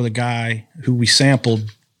worked with a guy who we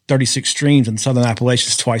sampled 36 streams in Southern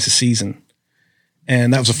Appalachians twice a season.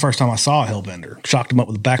 And that was the first time I saw a hellbender. Shocked him up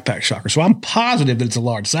with a backpack shocker. So I'm positive that it's a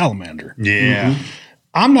large salamander. Yeah. Mm-hmm.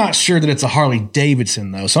 I'm not sure that it's a Harley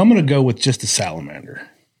Davidson, though. So I'm going to go with just a salamander.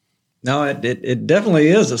 No, it definitely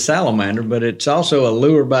is a salamander, but it's also a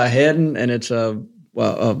lure by Hedden, and it's a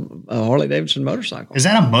Harley Davidson motorcycle. Is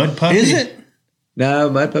that a mud puppy? Is it? No,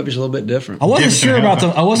 Mud Puppy's a little bit different. I wasn't sure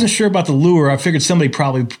about the lure. I figured somebody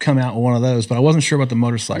probably come out with one of those, but I wasn't sure about the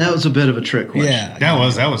motorcycle. That was a bit of a trick question. Yeah, That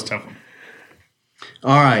was a tough one.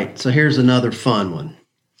 All right, so here's another fun one.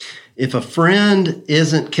 If a friend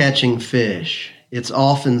isn't catching fish, it's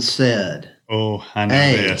often said, Oh, I know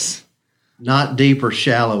A, this. not deep or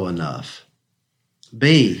shallow enough.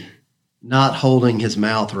 B, not holding his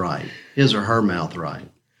or her mouth right.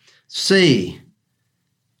 C,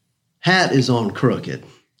 hat is on crooked.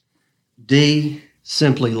 D,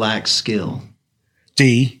 simply lacks skill.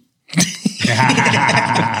 D.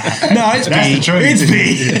 No, it's That's B. the truth. It's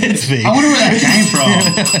B. It's B. I wonder where that came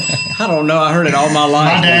from. I don't know. I heard it all my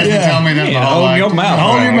life. My dad's been telling me that my whole Hold life. your mouth.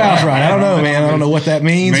 Hold your mouth right. I don't know, man. I don't know what that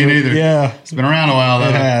means. Me neither. Yeah, It's been around a while, though.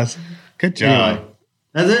 it has. Good job. Anyway,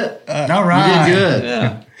 that's it. All right. You did good.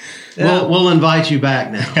 Yeah. We'll invite you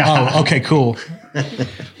back now. Oh, okay, cool.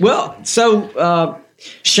 Well, so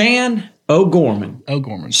Shan O'Gorman.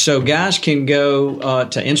 O'Gorman. So guys can go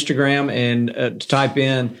to Instagram and type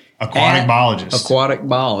in Aquatic biologist. Aquatic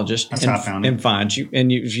biologist. That's and, how I found it. And find you.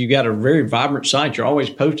 And you got a very vibrant site. You're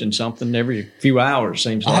always posting something every few hours,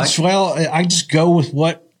 seems like. I just go with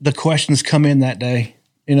what the questions come in that day,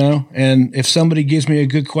 and if somebody gives me a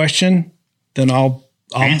good question, then I'll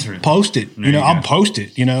Answer it. post it. There you go. I'll post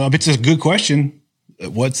it. If it's a good question,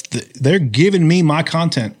 they're giving me my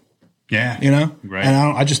content, Yeah. Great. and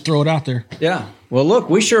I just throw it out there. Yeah. Well, look,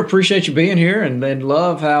 we sure appreciate you being here and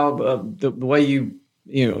love how the way you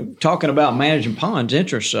talking about managing ponds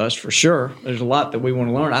interests us for sure. There's a lot that we want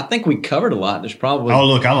to learn. I think we covered a lot. There's probably Oh,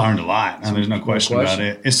 look, I learned a lot. There's no question about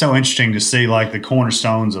it. It's so interesting to see like the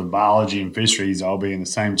cornerstones of biology and fisheries all being the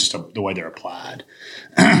same, just the way they're applied.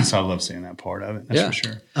 So I love seeing that part of it. That's for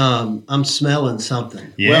sure. I'm smelling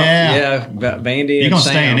something. Yeah. Well, yeah, Vandy You're and gonna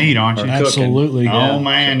Sam stay and eat, aren't you? are cooking. Absolutely. Oh,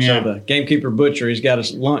 man, So yeah. the Gamekeeper Butcher, he's got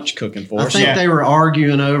his lunch cooking for I us. think Yeah. they were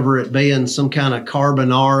arguing over it being some kind of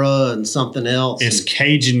carbonara and something else. It's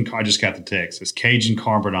Cajun. I just got the text. It's Cajun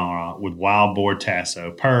carbonara with wild boar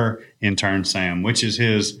tasso per intern Sam, which is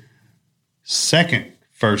his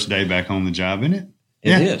first day back on the job, isn't it?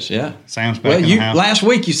 It is, yeah. Sam's back Well, in the house. last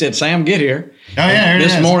week you said, Sam, get here. Oh, yeah,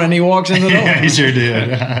 This morning he walks in the door. Yeah, he sure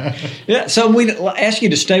did. Yeah, so we ask you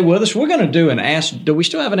to stay with us. We're going to do an Ask. Do we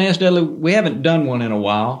still have an Ask Dudley? We haven't done one in a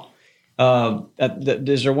while.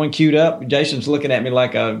 Is there one queued up? Jason's looking at me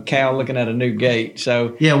like a cow looking at a new gate.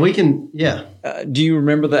 So yeah, we can. Yeah, do you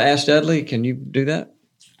remember the Ask Dudley? Can you do that?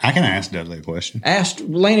 I can ask Dudley a question.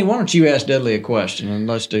 Laney, why don't you ask Dudley a question and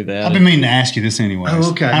let's do that. I've been meaning to ask you this anyways. Oh,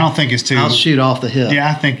 okay. I don't think it's too. I'll shoot off the hip. Yeah,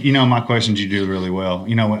 I think, my questions you do really well.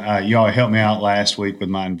 You all helped me out last week with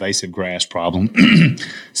my invasive grass problem.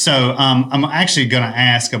 So I'm actually going to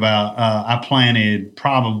ask about, I planted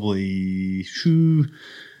probably,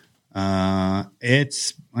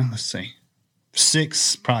 let's see,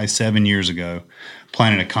 6, probably 7 years ago,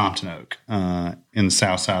 planted a Compton oak in the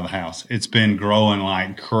south side of the house. It's been growing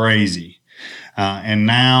like crazy. And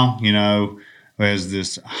now, as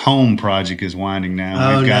this home project is winding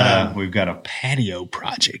down, we've got a patio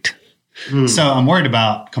project. So I'm worried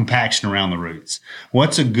about compaction around the roots.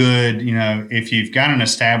 What's a good, if you've got an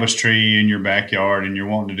established tree in your backyard and you're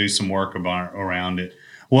wanting to do some work around it,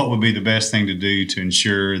 what would be the best thing to do to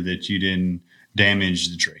ensure that you didn't damage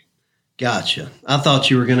the tree? Gotcha. I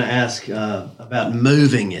thought you were going to ask about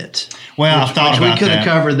moving it. Well, I thought about we could have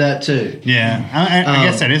that. covered that too. Yeah, I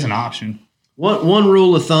guess that is an option. One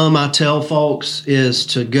rule of thumb I tell folks is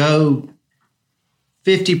to go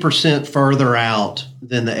 50% further out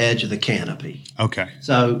than the edge of the canopy. Okay.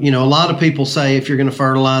 So, a lot of people say if you're going to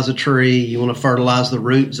fertilize a tree, you want to fertilize the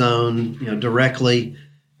root zone, directly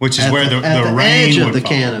Which is where the at rain edge would of the fall.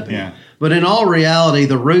 canopy. Yeah. But in all reality,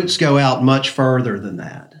 the roots go out much further than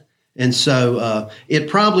that. And so it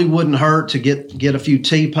probably wouldn't hurt to get a few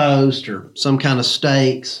T-posts or some kind of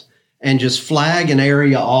stakes and just flag an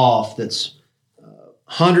area off that's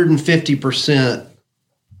 150%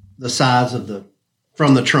 the size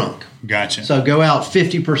from the trunk. Gotcha. So go out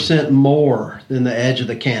 50% more than the edge of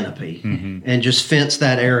the canopy and just fence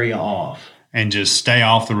that area off. And just stay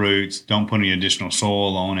off the roots. Don't put any additional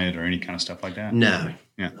soil on it or any kind of stuff like that. No.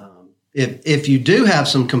 Yeah. If you do have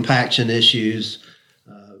some compaction issues,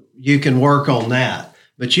 you can work on that.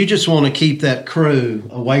 But you just want to keep that crew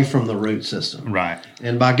away from the root system. Right.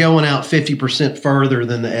 And by going out 50% further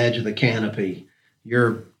than the edge of the canopy,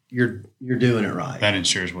 you're doing it right. That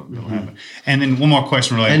ensures what will happen. And then one more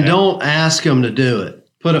question related And to that. don't ask them to do it.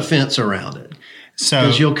 Put a fence around it. So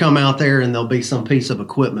Because you'll come out there and there'll be some piece of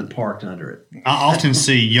equipment parked under it. I often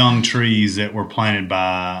see young trees that were planted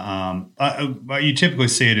by, you typically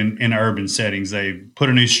see it in urban settings. They put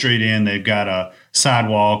a new street in, they've got a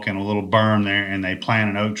sidewalk and a little berm there, and they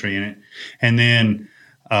plant an oak tree in it. And then,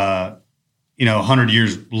 100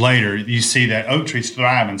 years later, you see that oak tree's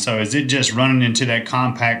thriving. So is it just running into that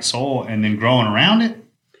compact soil and then growing around it?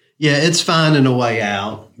 Yeah, it's finding a way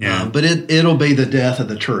out. Yeah. But it'll be the death of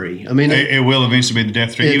the tree. I mean, It will eventually be the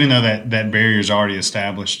death of the tree, even though that barrier is already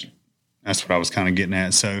established. That's what I was kind of getting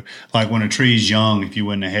at. So, like when a tree's young, if you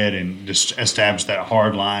went ahead and just established that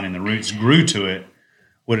hard line and the roots grew to it,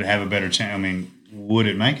 would it have a better chance? I mean, would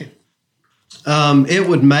it make it? It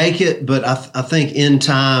would make it, but I think in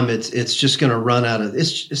time it's just going to run out of.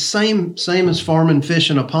 It's same as farming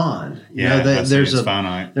fish in a pond. Yeah, there's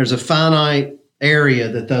finite. There's a finite area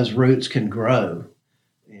that those roots can grow,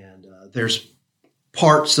 and there's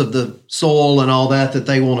parts of the soil and all that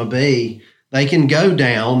they want to be. They can go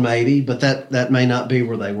down maybe, but that may not be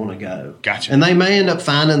where they want to go. Gotcha. And they may end up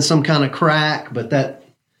finding some kind of crack, but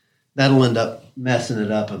that'll end up messing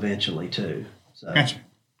it up eventually too. So, Gotcha.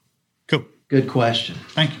 Cool. Good question.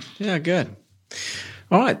 Thank you. Yeah, good.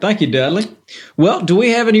 All right. Thank you, Dudley. Well, do we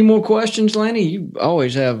have any more questions, Lanny? You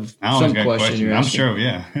always have I always some got questions. questions. you're I'm asking. sure,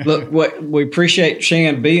 yeah. Look, we appreciate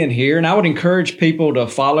Shan being here, and I would encourage people to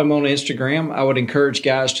follow him on Instagram. I would encourage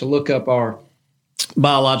guys to look up our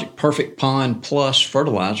Biologic Perfect Pond Plus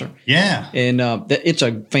fertilizer. Yeah. And it's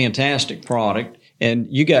a fantastic product. And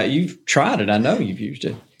you've tried it. I know you've used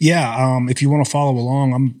it. Yeah, if you want to follow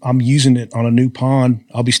along, I'm using it on a new pond.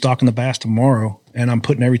 I'll be stocking the bass tomorrow, and I'm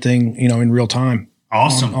putting everything in real time.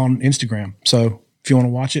 Awesome. On Instagram. So if you want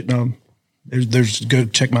to watch it, there's go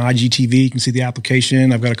check my IGTV. You can see the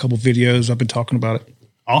application. I've got a couple videos. I've been talking about it.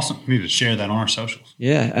 Awesome. We need to share that on our socials.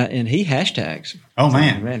 Yeah, and he hashtags. Oh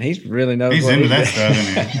man, he's really knows. He's what into he's that doing.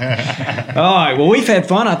 stuff, isn't he? All right. Well, we've had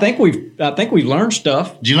fun. I think we've learned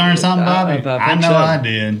stuff. Did you learn something, Bobby? I know so. I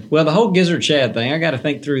did. Well, the whole Gizzard Shad thing, I got to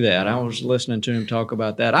think through that. I was listening to him talk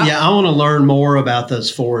about that. I want to learn more about those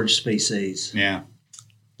forage species. Yeah.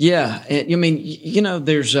 Yeah. I mean,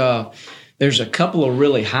 there's a couple of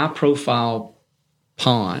really high profile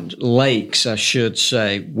lakes, I should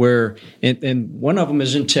say, where, and one of them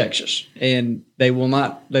is in Texas, and they would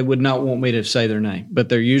not want me to say their name, but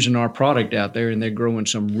they're using our product out there, and they're growing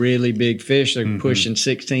some really big fish. They're pushing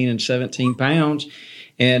 16 and 17 pounds.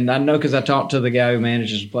 And I know, because I talked to the guy who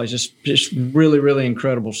manages the place, it's just really, really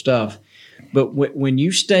incredible stuff. But when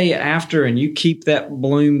you stay after and you keep that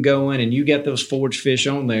bloom going and you get those forage fish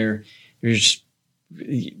on there,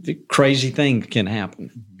 the crazy thing can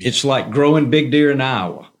happen. It's like growing big deer in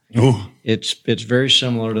Iowa. Ooh. It's very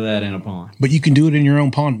similar to that in a pond. But you can do it in your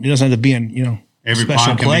own pond. It doesn't have to be in Every special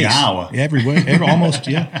pond can place. be Iowa. Everywhere, almost,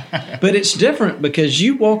 yeah. But it's different because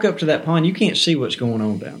you walk up to that pond, you can't see what's going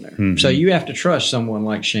on down there. Mm-hmm. So you have to trust someone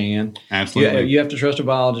like Shan. Absolutely. You have to trust a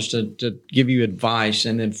biologist to give you advice,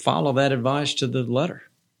 and then follow that advice to the letter.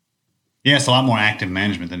 Yeah, it's a lot more active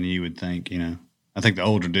management than you would think, I think the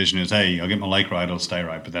old tradition is, hey, I'll get my lake right, it'll stay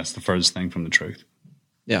right, but that's the furthest thing from the truth.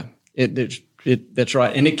 Yeah, that's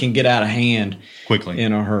right. And it can get out of hand quickly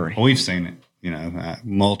in a hurry. Well, we've seen it.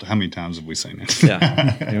 How many times have we seen it?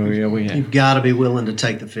 Yeah, we have. You've got to be willing to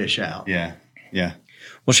take the fish out. Yeah.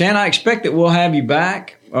 Well, Shan, I expect that we'll have you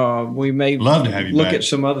back. We may love to have you look back. at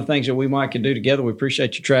some other things that we might could do together. We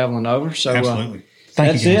appreciate you traveling over. So absolutely.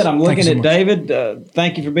 That's it. I'm looking at David.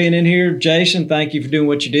 Thank you for being in here. Jason, thank you for doing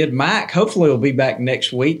what you did. Mike, hopefully he'll be back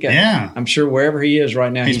next week. Yeah. I'm sure wherever he is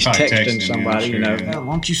right now, he's probably texting somebody. Yeah, sure,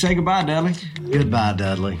 Why don't you say goodbye, Dudley? Goodbye,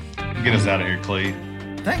 Dudley. Get us out of here, Cleve.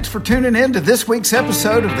 Thanks for tuning in to this week's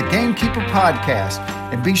episode of the Gamekeeper Podcast.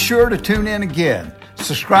 And be sure to tune in again.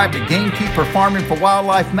 Subscribe to Gamekeeper Farming for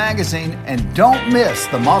Wildlife magazine, and don't miss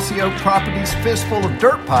the Mossy Oak Properties Fistful of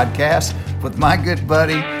Dirt podcast with my good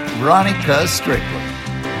buddy, Ronnie Cuz Strickland.